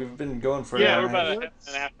done. We've been going for Yeah, an we're hour and a about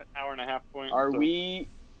half. an hour and a half point. Are so- we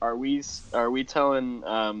telling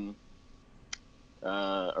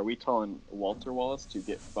Walter Wallace to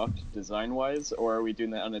get fucked design wise, or are we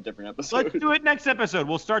doing that on a different episode? Let's do it next episode.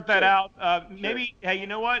 We'll start that out. Maybe. Hey, you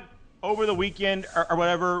know what? Over the weekend or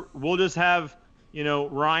whatever, we'll just have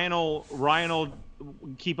Ryan will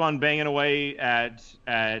keep on banging away at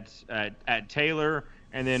Taylor,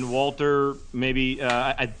 and then Walter maybe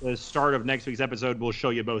at the start of next week's episode will show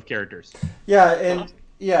you both characters. Yeah,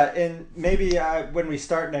 and maybe when we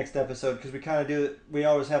start next episode, because we kind of do, we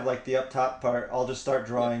always have like the up top part. I'll just start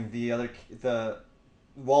drawing the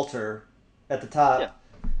Walter at the top,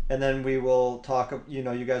 and then we will talk. You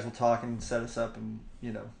guys will talk and set us up, and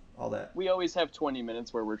all that. We always have 20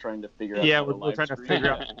 minutes where we're trying to figure out. Yeah, how to we're live trying to stream.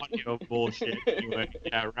 figure out audio bullshit. Anyway.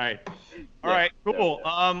 Yeah, right. All right, cool.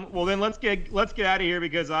 Well then let's get out of here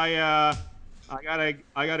because I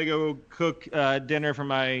gotta go cook dinner for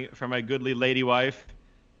my goodly lady wife,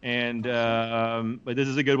 and but this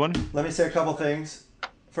is a good one. Let me say a couple things.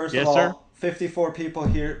 First Yes, of all, sir. 54 people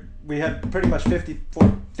here. We had pretty much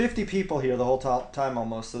 50 people here the whole time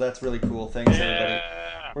almost, so that's really cool. Thanks, everybody.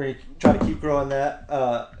 We're going to try to keep growing that.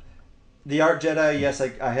 The Art Jedi, yes,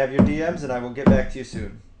 I have your DMs, and I will get back to you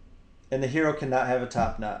soon. And the hero cannot have a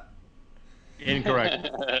top knot. Incorrect.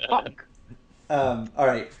 All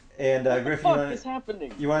right. And Griff, What the fuck is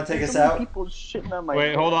happening? you want to take There's us so many out? People shitting on my.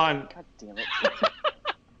 Wait, hold on. God damn it.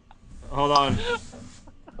 Hold on.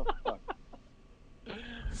 Oh, fuck.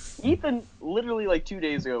 Ethan literally like 2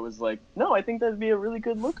 days ago was like, "No, I think that'd be a really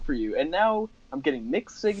good look for you," and now I'm getting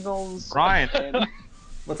mixed signals. Ryan. And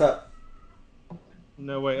What's up?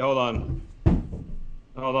 No, wait, hold on.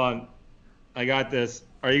 I got this.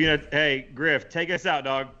 Are you gonna? Hey, Griff, take us out,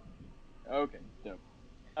 dog. okay, dope.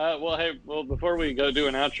 Before we go do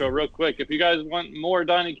an outro, real quick, if you guys want more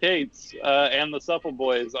Donny Cates and the Supple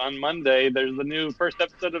Boys, on Monday there's the new first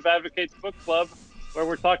episode of Advocates Book Club where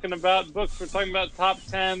we're talking about books. We're talking about top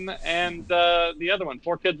 10 and the other one,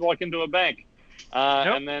 Four Kids Walk Into a Bank.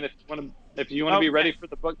 And then if you want to be ready for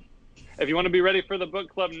the book, if you want to be ready for the book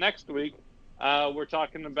club next week, we're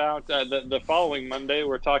talking about the following Monday.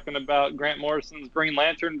 We're talking about Grant Morrison's Green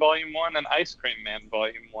Lantern Volume 1 and Ice Cream Man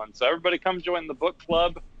Volume 1. So everybody come join the book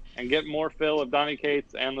club and get more fill of Donny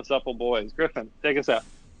Cates and the Supple Boys. Griffin, take us out.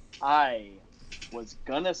 I was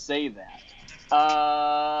gonna say that.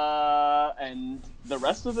 And the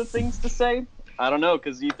rest of the things to say, I don't know,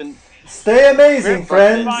 because Ethan. Stay amazing,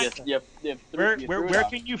 friends. Where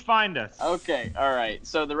can you find us? Okay, all right.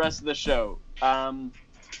 So the rest of the show.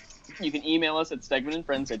 You can email us at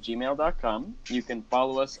stegmanandfriends@gmail.com. You can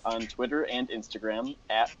follow us on Twitter and Instagram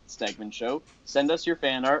at Stegman Show. Send us your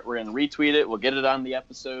fan art. We're going to retweet it. We'll get it on the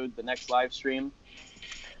episode, the next live stream.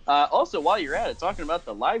 Also, while you're at it, talking about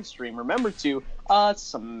the live stream, remember to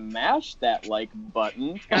smash that like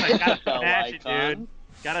button. Gotta smash it, dude.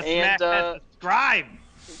 Gotta smash that subscribe.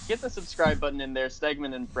 Get the subscribe button in there.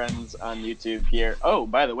 Stegman and Friends on YouTube here. Oh,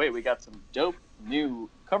 by the way, we got some dope new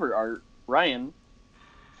cover art. Ryan,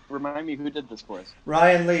 remind me who did this for us.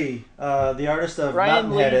 Ryan Lee, the artist of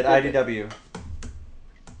Mountainhead at IDW.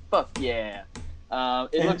 Fuck yeah.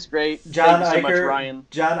 It looks great. John Thank you so much, Iker, Ryan.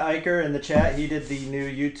 John Iker in the chat, he did the new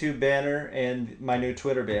YouTube banner and my new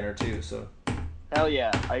Twitter banner too. So Hell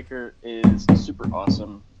yeah, Iker is super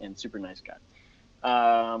awesome and super nice guy.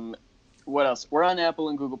 What else? We're on Apple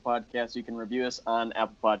and Google Podcasts. You can review us on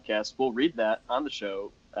Apple Podcasts. We'll read that on the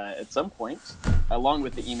show at some point, along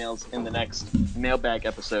with the emails in the next mailbag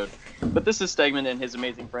episode. But this is Stegman and his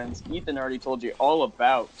amazing friends. Ethan already told you all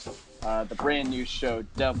about the brand new show,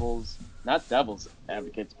 not Devil's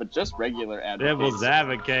Advocates, but just regular Advocates. Devil's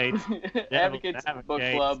Advocates. Advocates Book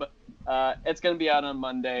Club. It's going to be out on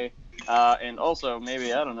Monday. And also,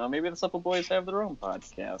 maybe the Supple Boys have their own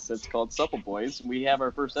podcast. It's called Supple Boys. We have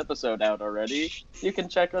our first episode out already. You can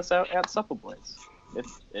check us out at Supple Boys.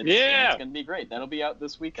 It's going to be great. That'll be out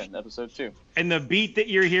this weekend, episode 2. And the beat that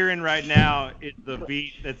you're hearing right now is the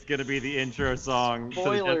beat that's going to be the intro song.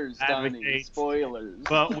 Spoilers, Donnie. Spoilers.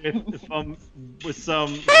 But with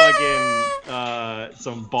some fucking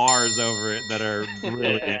some bars over it that are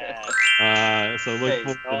really so look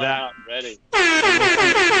forward to that. Not ready.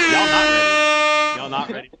 Y'all not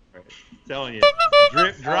ready for it. I'm telling you.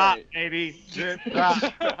 Drip drop, right. baby. Drip drop.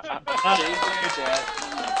 Change in the chat.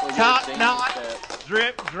 Top notch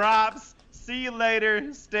drip drops. See you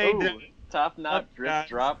later. Stay tuned. Top notch drip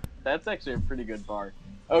drop. That's actually a pretty good bar.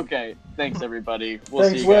 Okay, thanks everybody. We'll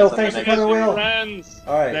see you guys on the next Thanks for coming, Will. Friends.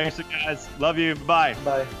 All right. Thanks, guys. Love you. Bye.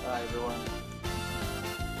 Bye. Bye, everyone.